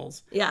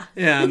samples. Yeah.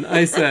 And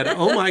I said,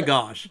 oh my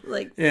gosh.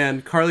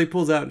 And Carly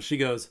pulls out and she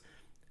goes,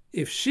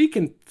 if she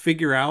can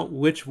figure out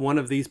which one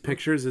of these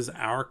pictures is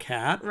our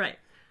cat. Right.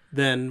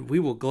 Then we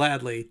will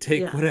gladly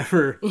take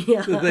whatever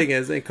the thing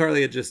is. And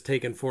Carly had just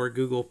taken 4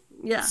 Google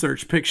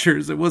search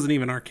pictures. It wasn't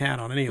even our cat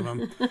on any of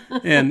them.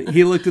 And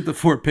he looked at the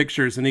 4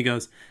 pictures and he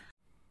goes,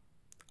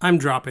 I'm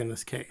dropping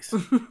this case.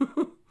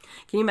 Can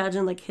you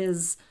imagine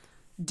his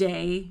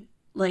day?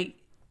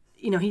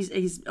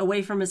 He's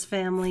away from his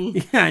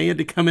family. Yeah, he had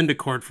to come into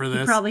court for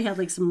this. He probably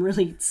had some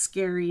really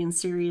scary and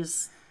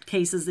serious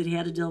cases that he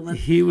had to deal with.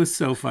 He was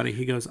so funny.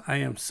 He goes, I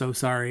am so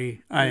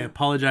sorry. I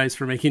apologize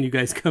for making you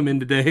guys come in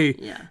today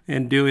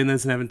and doing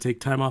this and having to take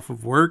time off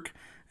of work.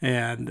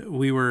 And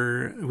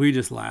we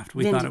just laughed.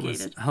 We thought it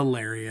was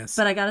hilarious.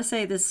 But I got to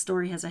say, this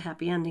story has a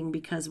happy ending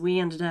because we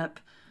ended up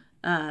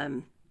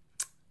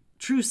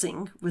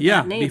trucing with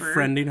Yeah, that neighbor.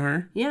 befriending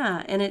her.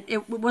 Yeah, and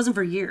it wasn't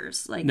for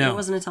years. Like, No. it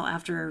wasn't until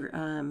after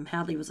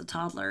Hadley was a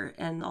toddler,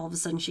 and all of a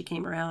sudden she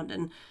came around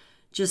and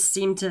just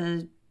seemed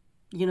to,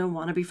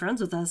 want to be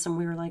friends with us. And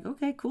we were like,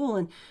 okay, cool.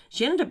 And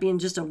she ended up being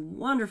just a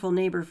wonderful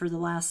neighbor for the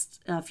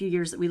last few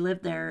years that we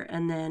lived there.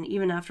 And then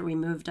even after we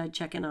moved, I'd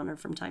check in on her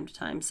from time to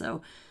time.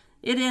 So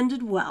it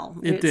ended well.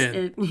 It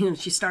did.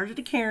 She started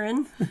a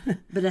Karen,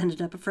 but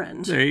ended up a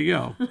friend. There you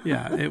go.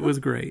 Yeah, it was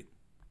great.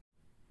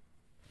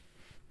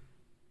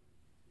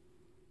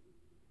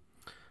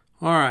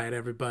 All right,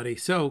 everybody.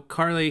 So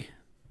Carly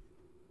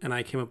and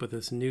I came up with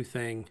this new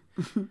thing.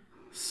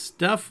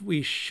 Stuff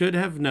we should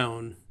have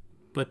known,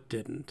 but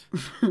didn't.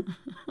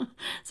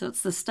 So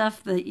it's the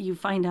stuff that you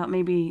find out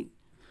maybe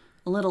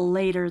a little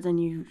later than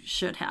you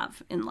should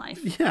have in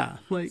life. Yeah.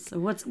 So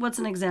what's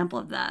an example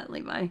of that,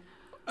 Levi?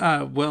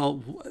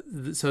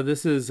 So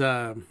this is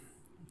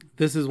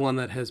one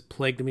that has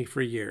plagued me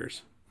for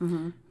years.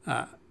 Mm-hmm.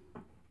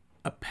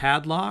 A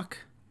padlock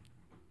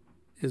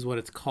is what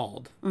it's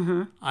called.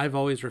 Mm-hmm. I've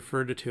always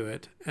referred to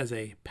it as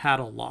a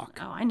paddle lock.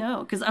 Oh, I know,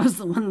 because I was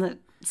the one that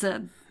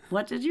said,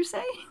 "What did you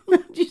say?"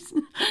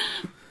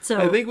 So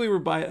I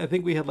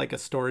think we had like a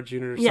storage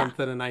unit or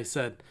something, and I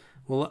said,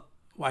 "Well,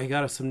 I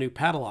got us some new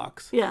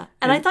padlocks." Yeah,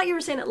 and I thought you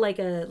were saying it like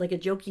a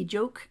jokey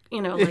joke,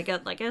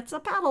 like it's a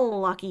paddle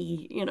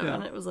locky, Yeah.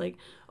 And it was like,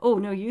 oh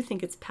no, you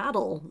think it's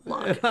paddle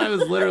lock? And I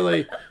was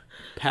literally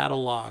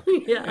paddle lock.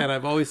 Yeah, and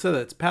I've always said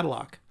that it's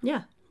padlock.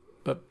 Yeah.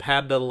 But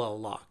paddle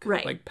lock.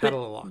 Right. Like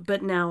paddle lock.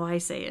 But now I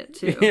say it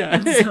too.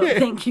 Yeah. So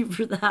thank you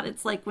for that.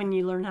 It's like when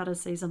you learn how to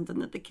say something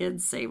that the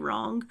kids say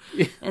wrong,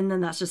 and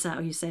then that's just how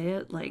you say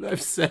it. Like,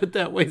 I've said it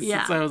that way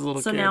since I was a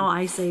little kid. So now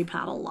I say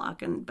paddle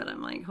lock, but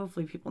I'm like,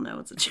 hopefully people know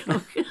it's a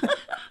joke.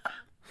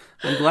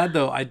 I'm glad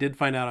though, I did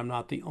find out I'm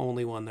not the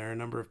only one. There are a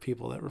number of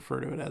people that refer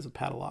to it as a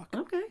paddle lock.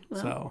 Okay.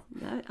 Well, so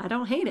I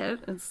don't hate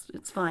it.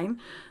 It's fine.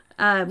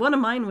 One of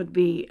mine would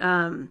be,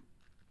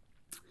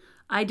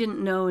 I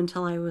didn't know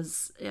until I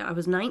was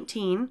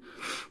 19,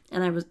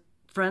 and I was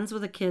friends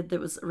with a kid that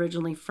was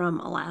originally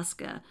from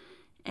Alaska,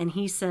 and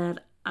he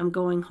said, "I'm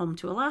going home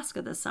to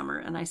Alaska this summer."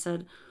 And I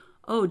said,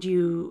 "Oh, do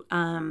you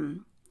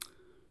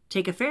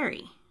take a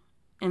ferry?"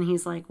 And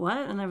he's like, "What?"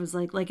 And I was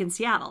like in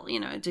Seattle,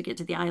 to get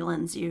to the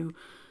islands, you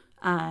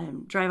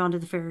drive onto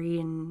the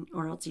ferry,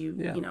 or else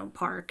you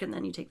park, and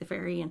then you take the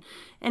ferry. And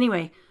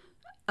anyway,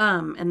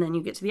 and then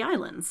you get to the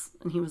islands.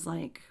 And he was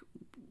like,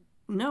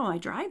 "No, I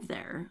drive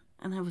there."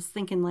 And I was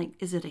thinking, like,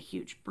 is it a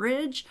huge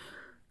bridge?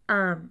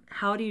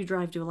 How do you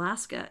drive to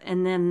Alaska?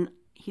 And then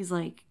he's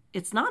like,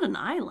 it's not an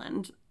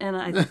island. And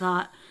I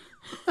thought,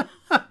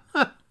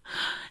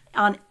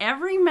 on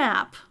every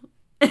map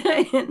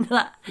in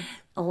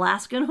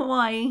Alaska and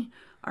Hawaii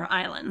are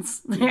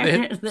islands.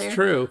 It's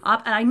true.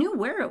 And I knew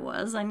where it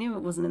was. I knew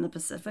it wasn't in the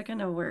Pacific. I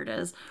know where it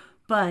is.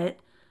 But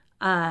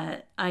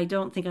I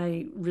don't think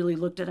I really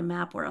looked at a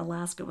map where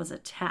Alaska was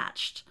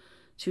attached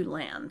to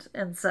land.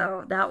 And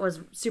so that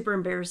was super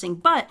embarrassing.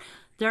 But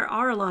there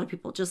are a lot of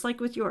people, just like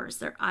with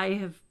yours, I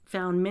have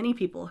found many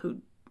people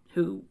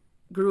who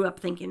grew up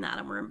thinking that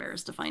and were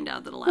embarrassed to find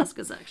out that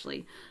Alaska's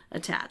actually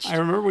attached. I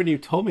remember when you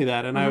told me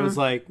that, and I was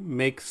like,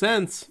 makes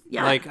sense.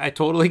 Yeah. Like, I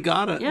totally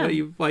got it. Yeah.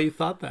 Why you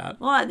thought that.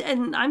 Well,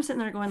 and I'm sitting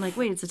there going like,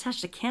 wait, it's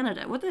attached to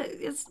Canada.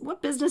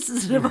 What business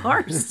is it of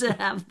ours to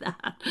have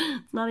that?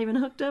 It's not even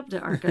hooked up to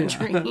our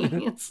country.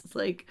 It's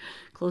like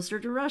closer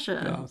to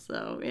Russia. Yeah.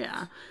 So,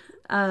 yeah.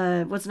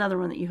 What's another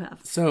one that you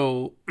have?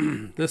 So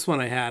this one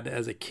I had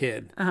as a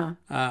kid.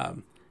 Uh-huh.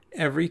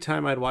 Every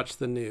time I'd watch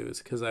the news,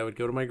 because I would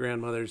go to my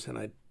grandmother's and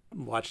I'd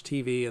watch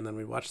TV, and then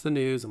we'd watch the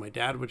news, and my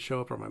dad would show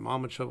up or my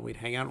mom would show up, and we'd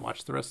hang out and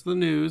watch the rest of the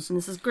news. And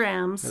this is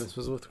Graham's. And this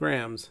was with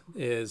Graham's.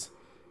 Is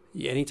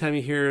anytime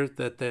you hear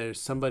that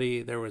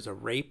there was a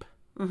rape,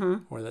 mm-hmm.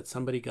 or that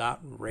somebody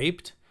got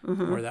raped,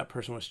 mm-hmm. or that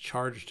person was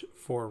charged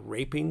for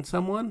raping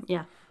someone,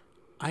 yeah,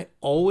 I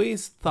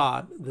always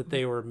thought that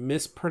they were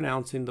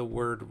mispronouncing the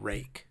word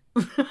rake.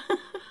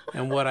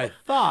 And what I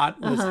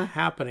thought was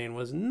happening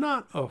was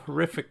not a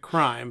horrific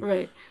crime,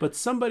 right, but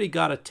somebody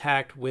got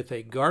attacked with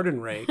a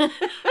garden rake,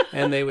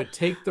 and they would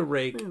take the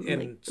rake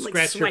and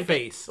scratch your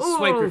face,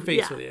 swipe your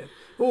face with it.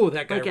 Oh,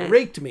 that guy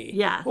raked me.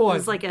 Yeah. Oh,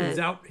 he's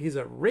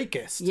a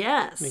rakist.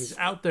 Yes. And he's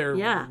out there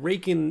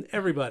raking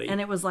everybody. And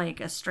it was like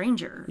a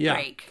stranger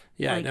rake.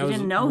 Yeah. Like,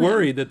 and I was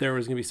worried that there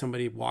was going to be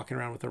somebody walking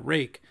around with a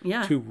rake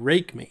to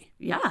rake me.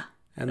 Yeah.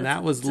 And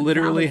that was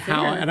literally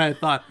how, and I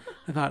thought,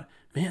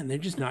 man, they're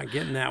just not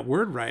getting that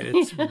word right.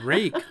 It's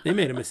rake. They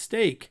made a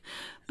mistake.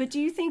 But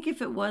do you think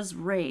if it was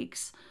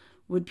rakes,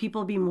 would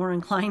people be more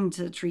inclined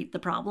to treat the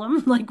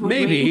problem? Like,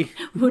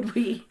 would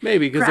we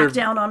maybe crack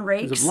down on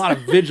rakes? There's a lot of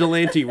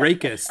vigilante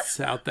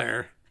rakists out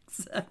there.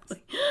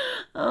 Exactly.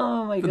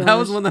 Oh my god. That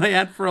was one that I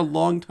had for a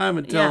long time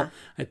until Yeah.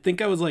 I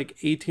think I was like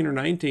 18 or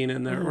 19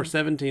 and or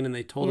 17, and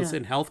they told us Yeah.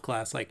 in health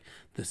class, like,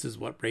 this is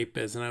what rape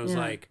is. And I was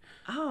like,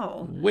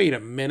 oh, wait a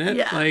minute.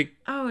 yeah. Like,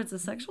 Oh, it's a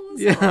sexual assault.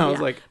 yeah, I was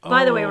like,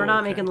 By the way, oh, we're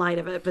not okay. making light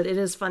of it, but it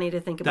is funny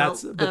to think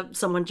about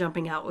someone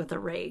jumping out with a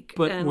rake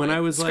But and when like,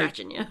 I was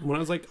scratching you. when I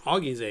was like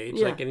Augie's age,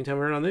 Yeah. like anytime I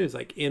heard on the news,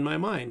 like in my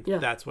mind, Yeah.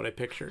 that's what I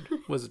pictured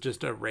was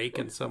just a rake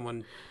and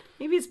someone.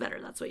 Maybe it's better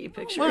that's what you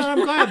pictured. Well,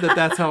 I'm glad that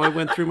that's how I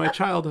went through my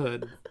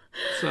childhood.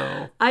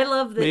 So I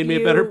love that made me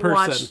you a better person.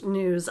 watch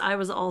news. I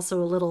was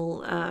also a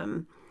little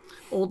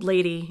old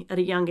lady at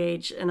a young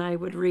age, and I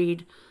would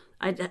read.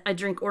 I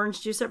drink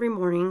orange juice every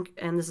morning,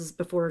 and this is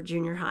before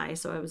junior high,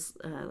 so I was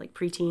like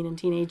preteen and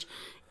teenage,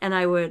 and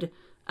I would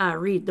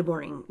read the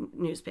morning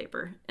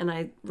newspaper, and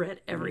I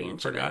read every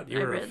inch of it. You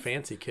were read, a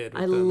fancy kid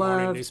with I the morning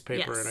loved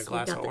newspaper and a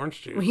glass of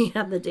orange juice. We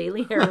had the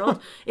Daily Herald.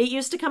 It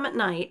used to come at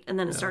night, and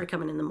then it started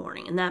coming in the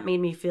morning, and that made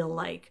me feel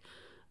like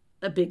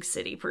a big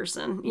city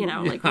person, you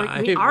know, like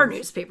our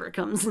newspaper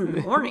comes in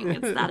the morning.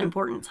 It's that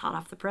important. It's hot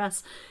off the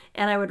press.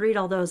 And I would read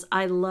all those.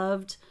 I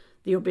loved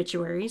the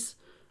obituaries.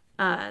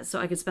 So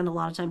I could spend a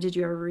lot of time. Did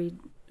you ever read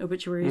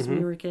obituaries when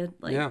you were a kid?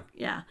 Like,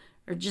 yeah.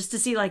 Or just to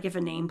see like if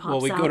a name pops out.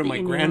 Well, we go to that my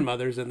you knew.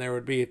 grandmother's, and there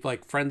would be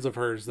like friends of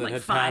hers that Like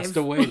had 5. passed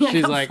away. Yeah,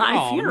 She's like, 5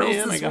 oh funerals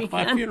man, I this got 5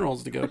 weekend."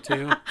 funerals to go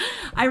to.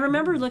 I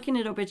remember looking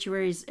at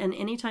obituaries, and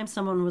anytime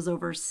someone was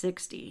over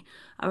 60,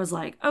 I was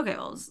like, okay,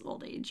 well, it's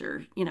old age,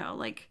 or, you know,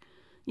 like,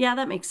 yeah,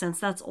 that makes sense.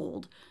 That's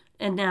old.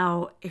 And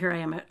now here I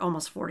am at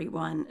almost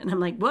 41, and I'm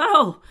like,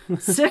 whoa,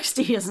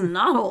 60 is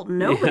not old.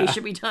 Nobody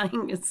should be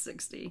dying at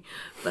 60.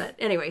 But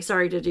anyway,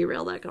 sorry to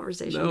derail that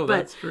conversation. No, but,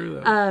 that's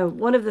true, though.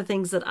 one of the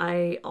things that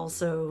I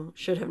also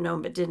should have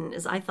known but didn't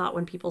is I thought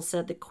when people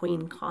said the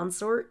queen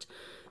consort,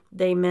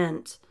 they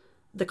meant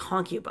the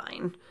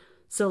concubine.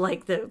 So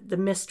like the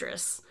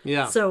mistress.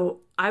 Yeah. So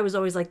I was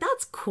always like,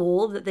 that's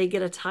cool that they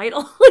get a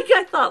title. Like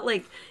I thought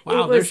like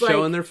Wow, it was they're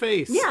showing like, their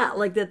face. yeah,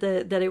 like that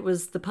it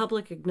was the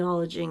public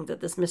acknowledging that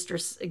this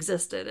mistress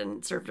existed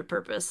and served a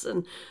purpose.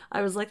 And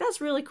I was like,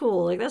 that's really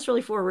cool. Like that's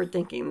really forward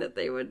thinking that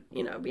they would,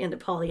 you know, be into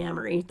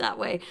polyamory that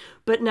way.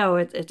 But no,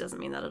 it doesn't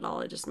mean that at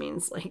all. It just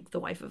means like the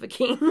wife of a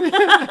king.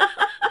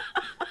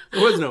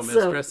 There was no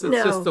mistress.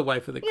 It's just the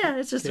wife of the king. Yeah,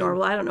 it's just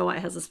normal. I don't know why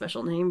it has a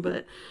special name,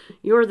 but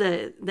you're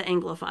the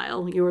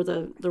Anglophile. You're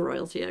the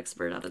royalty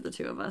expert out of the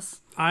two of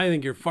us. I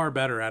think you're far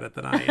better at it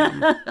than I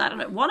am. I don't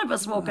know. One of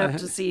us woke up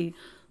to see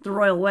the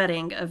royal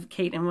wedding of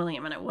Kate and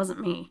William, and it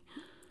wasn't me.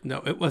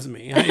 No, it wasn't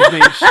me.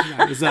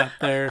 I was up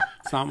there.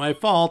 It's not my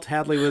fault.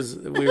 I was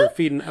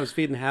feeding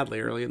Hadley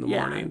early in the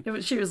morning.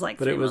 She was like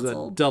But 3 it was months a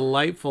old.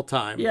 delightful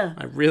time. Yeah.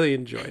 I really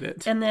enjoyed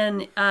it. And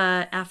then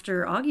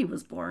after Augie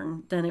was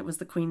born, then it was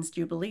the Queen's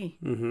Jubilee.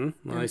 Well,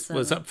 I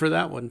was up for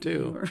that one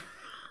too.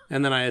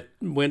 And then I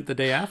went the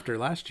day after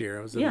last year.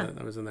 I was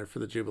in there for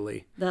the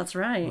Jubilee. That's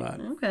right. But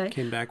okay.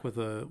 Came back with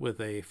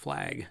a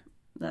flag.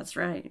 That's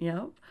right.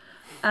 Yep.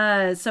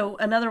 So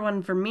another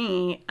one for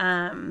me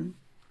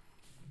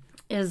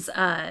is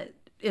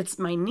it's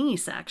my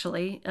niece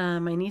actually.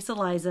 My niece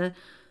Eliza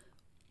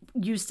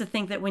used to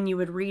think that when you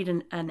would read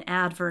an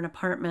ad for an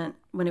apartment,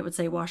 when it would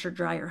say washer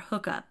dryer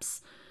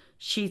hookups,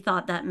 she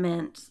thought that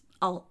meant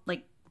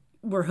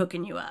we're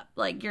hooking you up.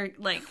 Like you're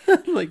like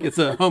like it's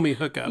a homie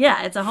hookup.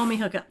 Yeah, it's a homie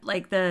hookup.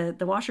 Like the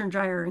washer and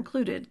dryer are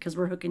included because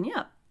we're hooking you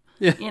up.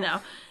 Yeah. You know.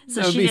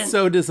 So that would be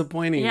so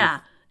disappointing. Yeah.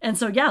 And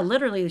so, yeah,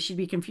 literally she'd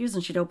be confused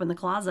and she'd open the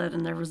closet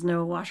and there was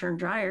no washer and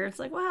dryer. It's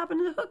like, what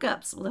happened to the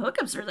hookups? Well, the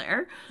hookups are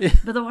there,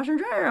 but the washer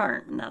and dryer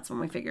aren't. And that's when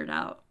we figured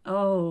out,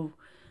 oh,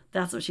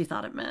 that's what she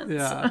thought it meant.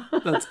 Yeah, so.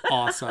 that's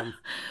awesome.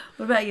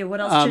 What about you? What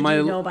else should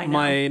you know by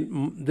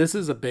now? This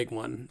is a big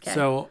one. Okay.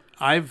 So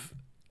I've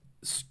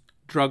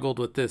struggled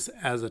with this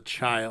as a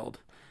child.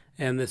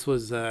 And this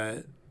was...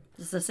 This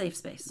is a safe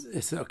space.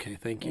 It's okay,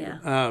 thank you.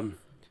 Yeah.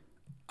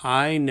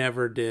 I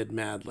never did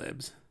Mad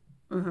Libs.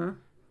 Mm-hmm.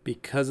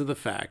 Because of the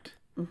fact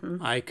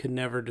I could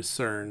never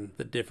discern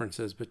the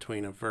differences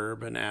between a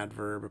verb, an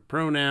adverb, a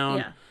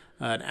pronoun,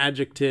 an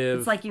adjective.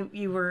 It's like you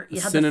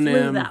had synonym.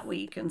 the flu that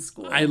week in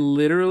school. I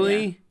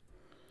literally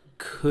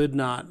could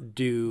not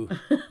do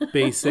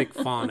basic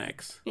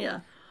phonics. Yeah.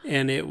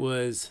 And that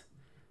was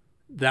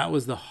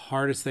the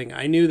hardest thing.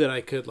 I knew that I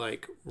could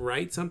like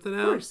write something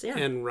out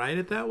and write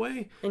it that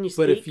way. And you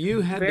but speak if you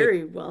had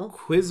very to well.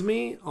 Quiz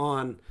me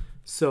on,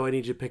 so I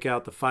need you to pick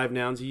out the 5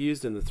 nouns you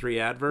used and the 3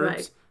 adverbs.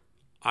 Right.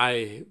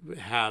 I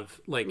have,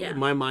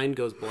 my mind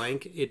goes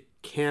blank. It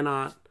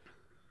cannot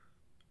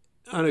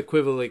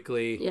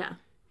unequivocally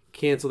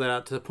cancel that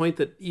out to the point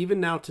that even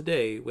now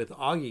today, with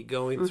Augie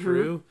going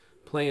through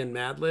playing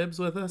Mad Libs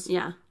with us,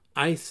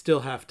 I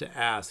still have to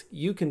ask.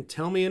 You can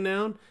tell me a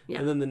noun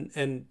and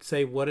then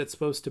say what it's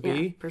supposed to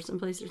be. Person,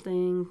 place, or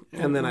thing.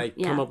 And then I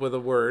come up with a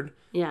word.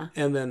 Yeah.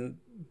 And then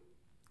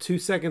 2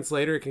 seconds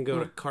later, it can go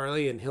to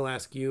Carly and he'll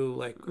ask you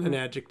an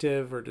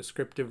adjective or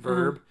descriptive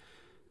verb.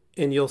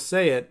 And you'll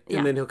say it,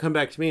 and then he'll come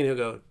back to me and he'll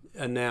go,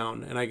 a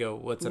noun. And I go,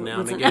 what's a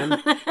noun again?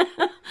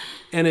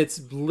 And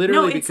it's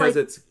literally because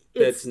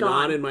it's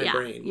not in my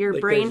brain.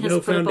 Your brain there's has no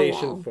put up a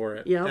foundation wall. for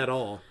it Yep. at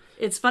all.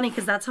 It's funny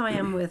because that's how I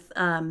am with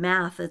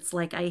math. It's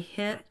like I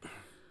hit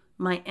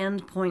my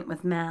end point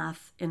with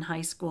math in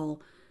high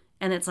school,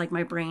 and it's like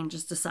my brain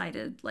just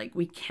decided, like,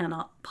 we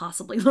cannot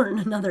possibly learn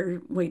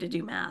another way to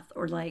do math,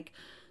 or like,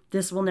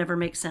 this will never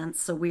make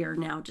sense. So we are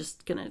now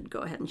just going to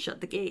go ahead and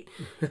shut the gate.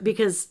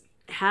 Because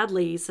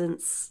Hadley,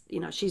 since,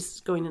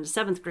 she's going into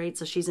 7th grade,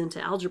 so she's into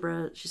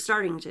algebra. She's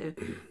starting to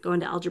go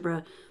into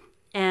algebra.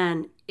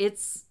 And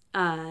it's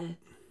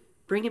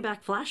bringing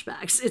back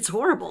flashbacks. It's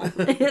horrible.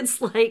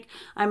 It's like,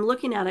 I'm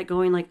looking at it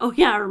going like, oh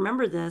yeah, I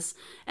remember this.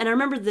 And I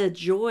remember the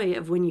joy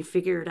of when you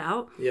figure it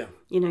out. Yeah.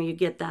 You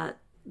get that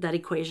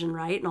equation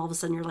right. And all of a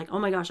sudden you're like, oh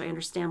my gosh, I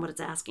understand what it's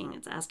asking.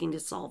 It's asking to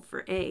solve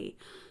for A.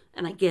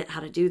 And I get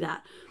how to do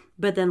that.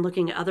 But then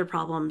looking at other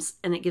problems,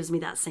 and it gives me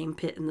that same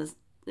pit in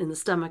the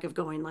stomach of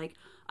going like,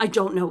 I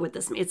don't know what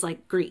this means. It's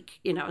like Greek,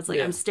 it's like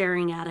I'm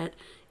staring at it.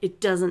 It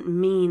doesn't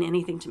mean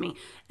anything to me.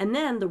 And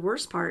then the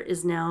worst part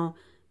is now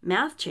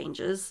math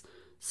changes.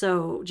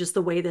 So just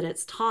the way that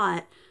it's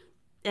taught.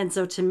 And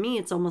so to me,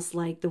 it's almost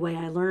like the way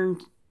I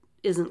learned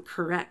isn't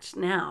correct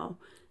now.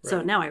 Right.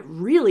 So now I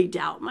really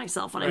doubt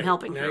myself when I'm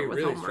helping her with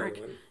really homework.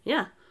 Struggling.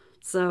 Yeah.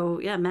 So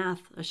yeah,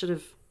 math. I should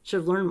have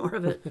learned more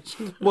of it.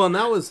 Well, and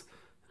that was,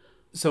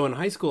 so in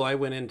high school, I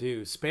went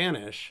into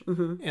Spanish,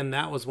 and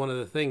that was one of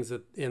the things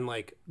that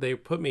they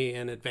put me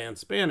in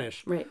advanced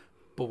Spanish. Right.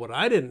 But what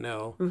I didn't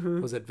know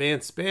was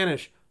advanced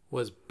Spanish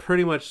was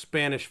pretty much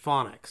Spanish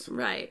phonics.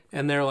 Right.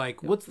 And they're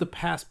like, what's the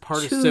past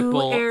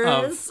participle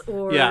of...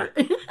 Yeah.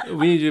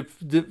 We need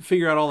to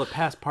figure out all the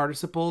past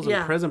participles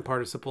and present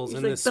participles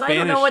in this Spanish I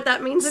don't know what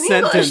that means in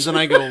sentence. English. And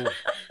I go...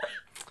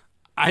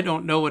 I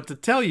don't know what to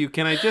tell you.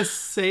 Can I just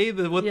say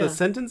what the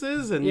sentence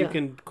is, and you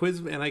can quiz,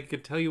 and I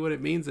could tell you what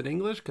it means in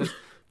English? Because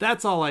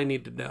that's all I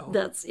need to know.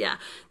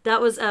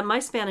 That was my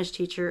Spanish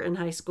teacher in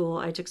high school.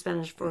 I took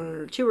Spanish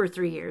for 2 or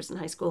 3 years in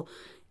high school,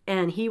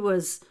 and he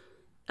was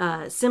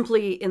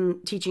simply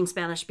in teaching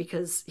Spanish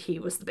because he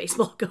was the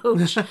baseball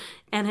coach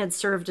and had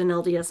served an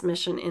LDS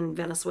mission in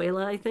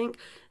Venezuela, I think.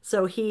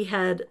 So he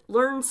had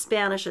learned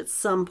Spanish at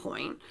some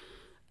point,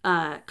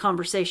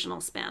 conversational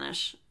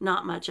Spanish,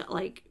 not much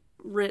like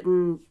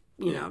written,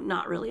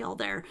 not really all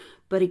there,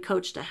 but he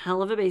coached a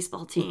hell of a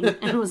baseball team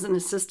and was an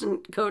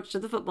assistant coach to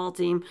the football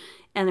team,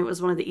 and it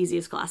was one of the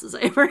easiest classes I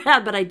ever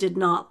had, but I did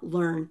not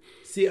learn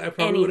I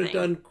probably would have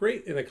done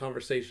great in a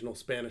conversational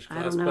Spanish class.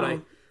 I don't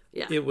know.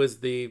 But it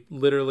was the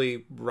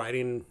literally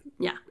writing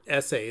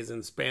essays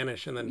in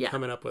Spanish and then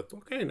coming up with,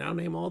 okay, now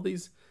name all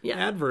these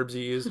adverbs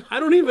you use. I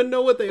don't even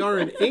know what they are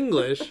in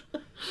English,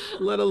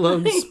 let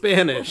alone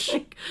Spanish.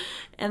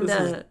 And this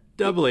is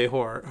doubly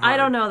hard. I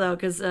don't know though,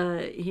 because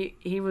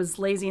he was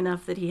lazy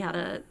enough that he had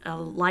a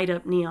light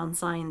up neon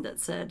sign that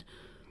said,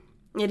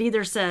 it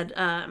either said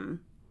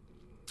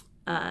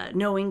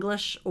no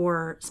English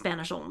or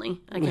Spanish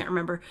only. I can't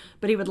remember,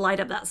 but he would light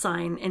up that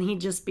sign and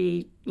he'd just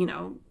be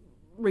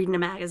reading a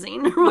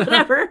magazine or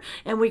whatever,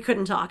 and we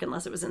couldn't talk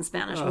unless it was in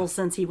Spanish. Well,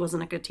 since he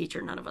wasn't a good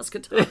teacher, none of us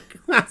could talk.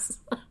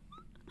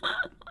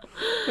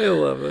 I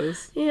love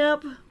this.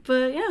 Yep,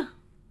 but yeah.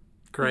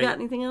 Great. You got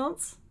anything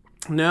else?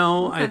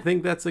 No, okay. I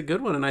think that's a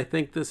good one, and I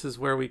think this is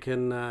where we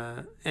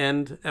can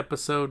end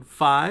episode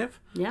 5.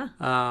 Yeah.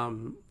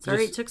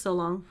 Sorry it took so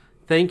long.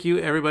 Thank you,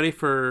 everybody,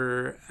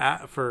 for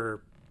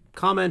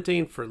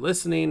commenting, for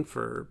listening,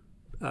 for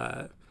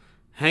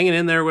hanging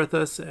in there with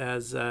us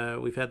as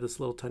we've had this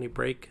little tiny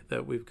break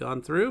that we've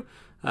gone through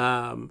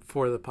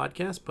for the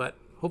podcast, but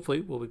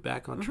hopefully we'll be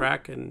back on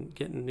track and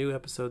getting new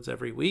episodes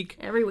every week.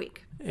 Every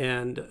week.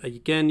 And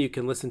again, you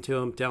can listen to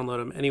them, download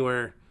them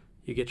anywhere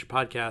you get your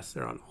podcasts.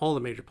 They're on all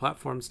the major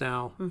platforms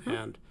now,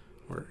 and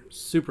we're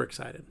super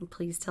excited.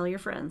 Please tell your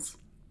friends.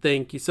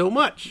 Thank you so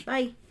much.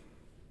 Bye.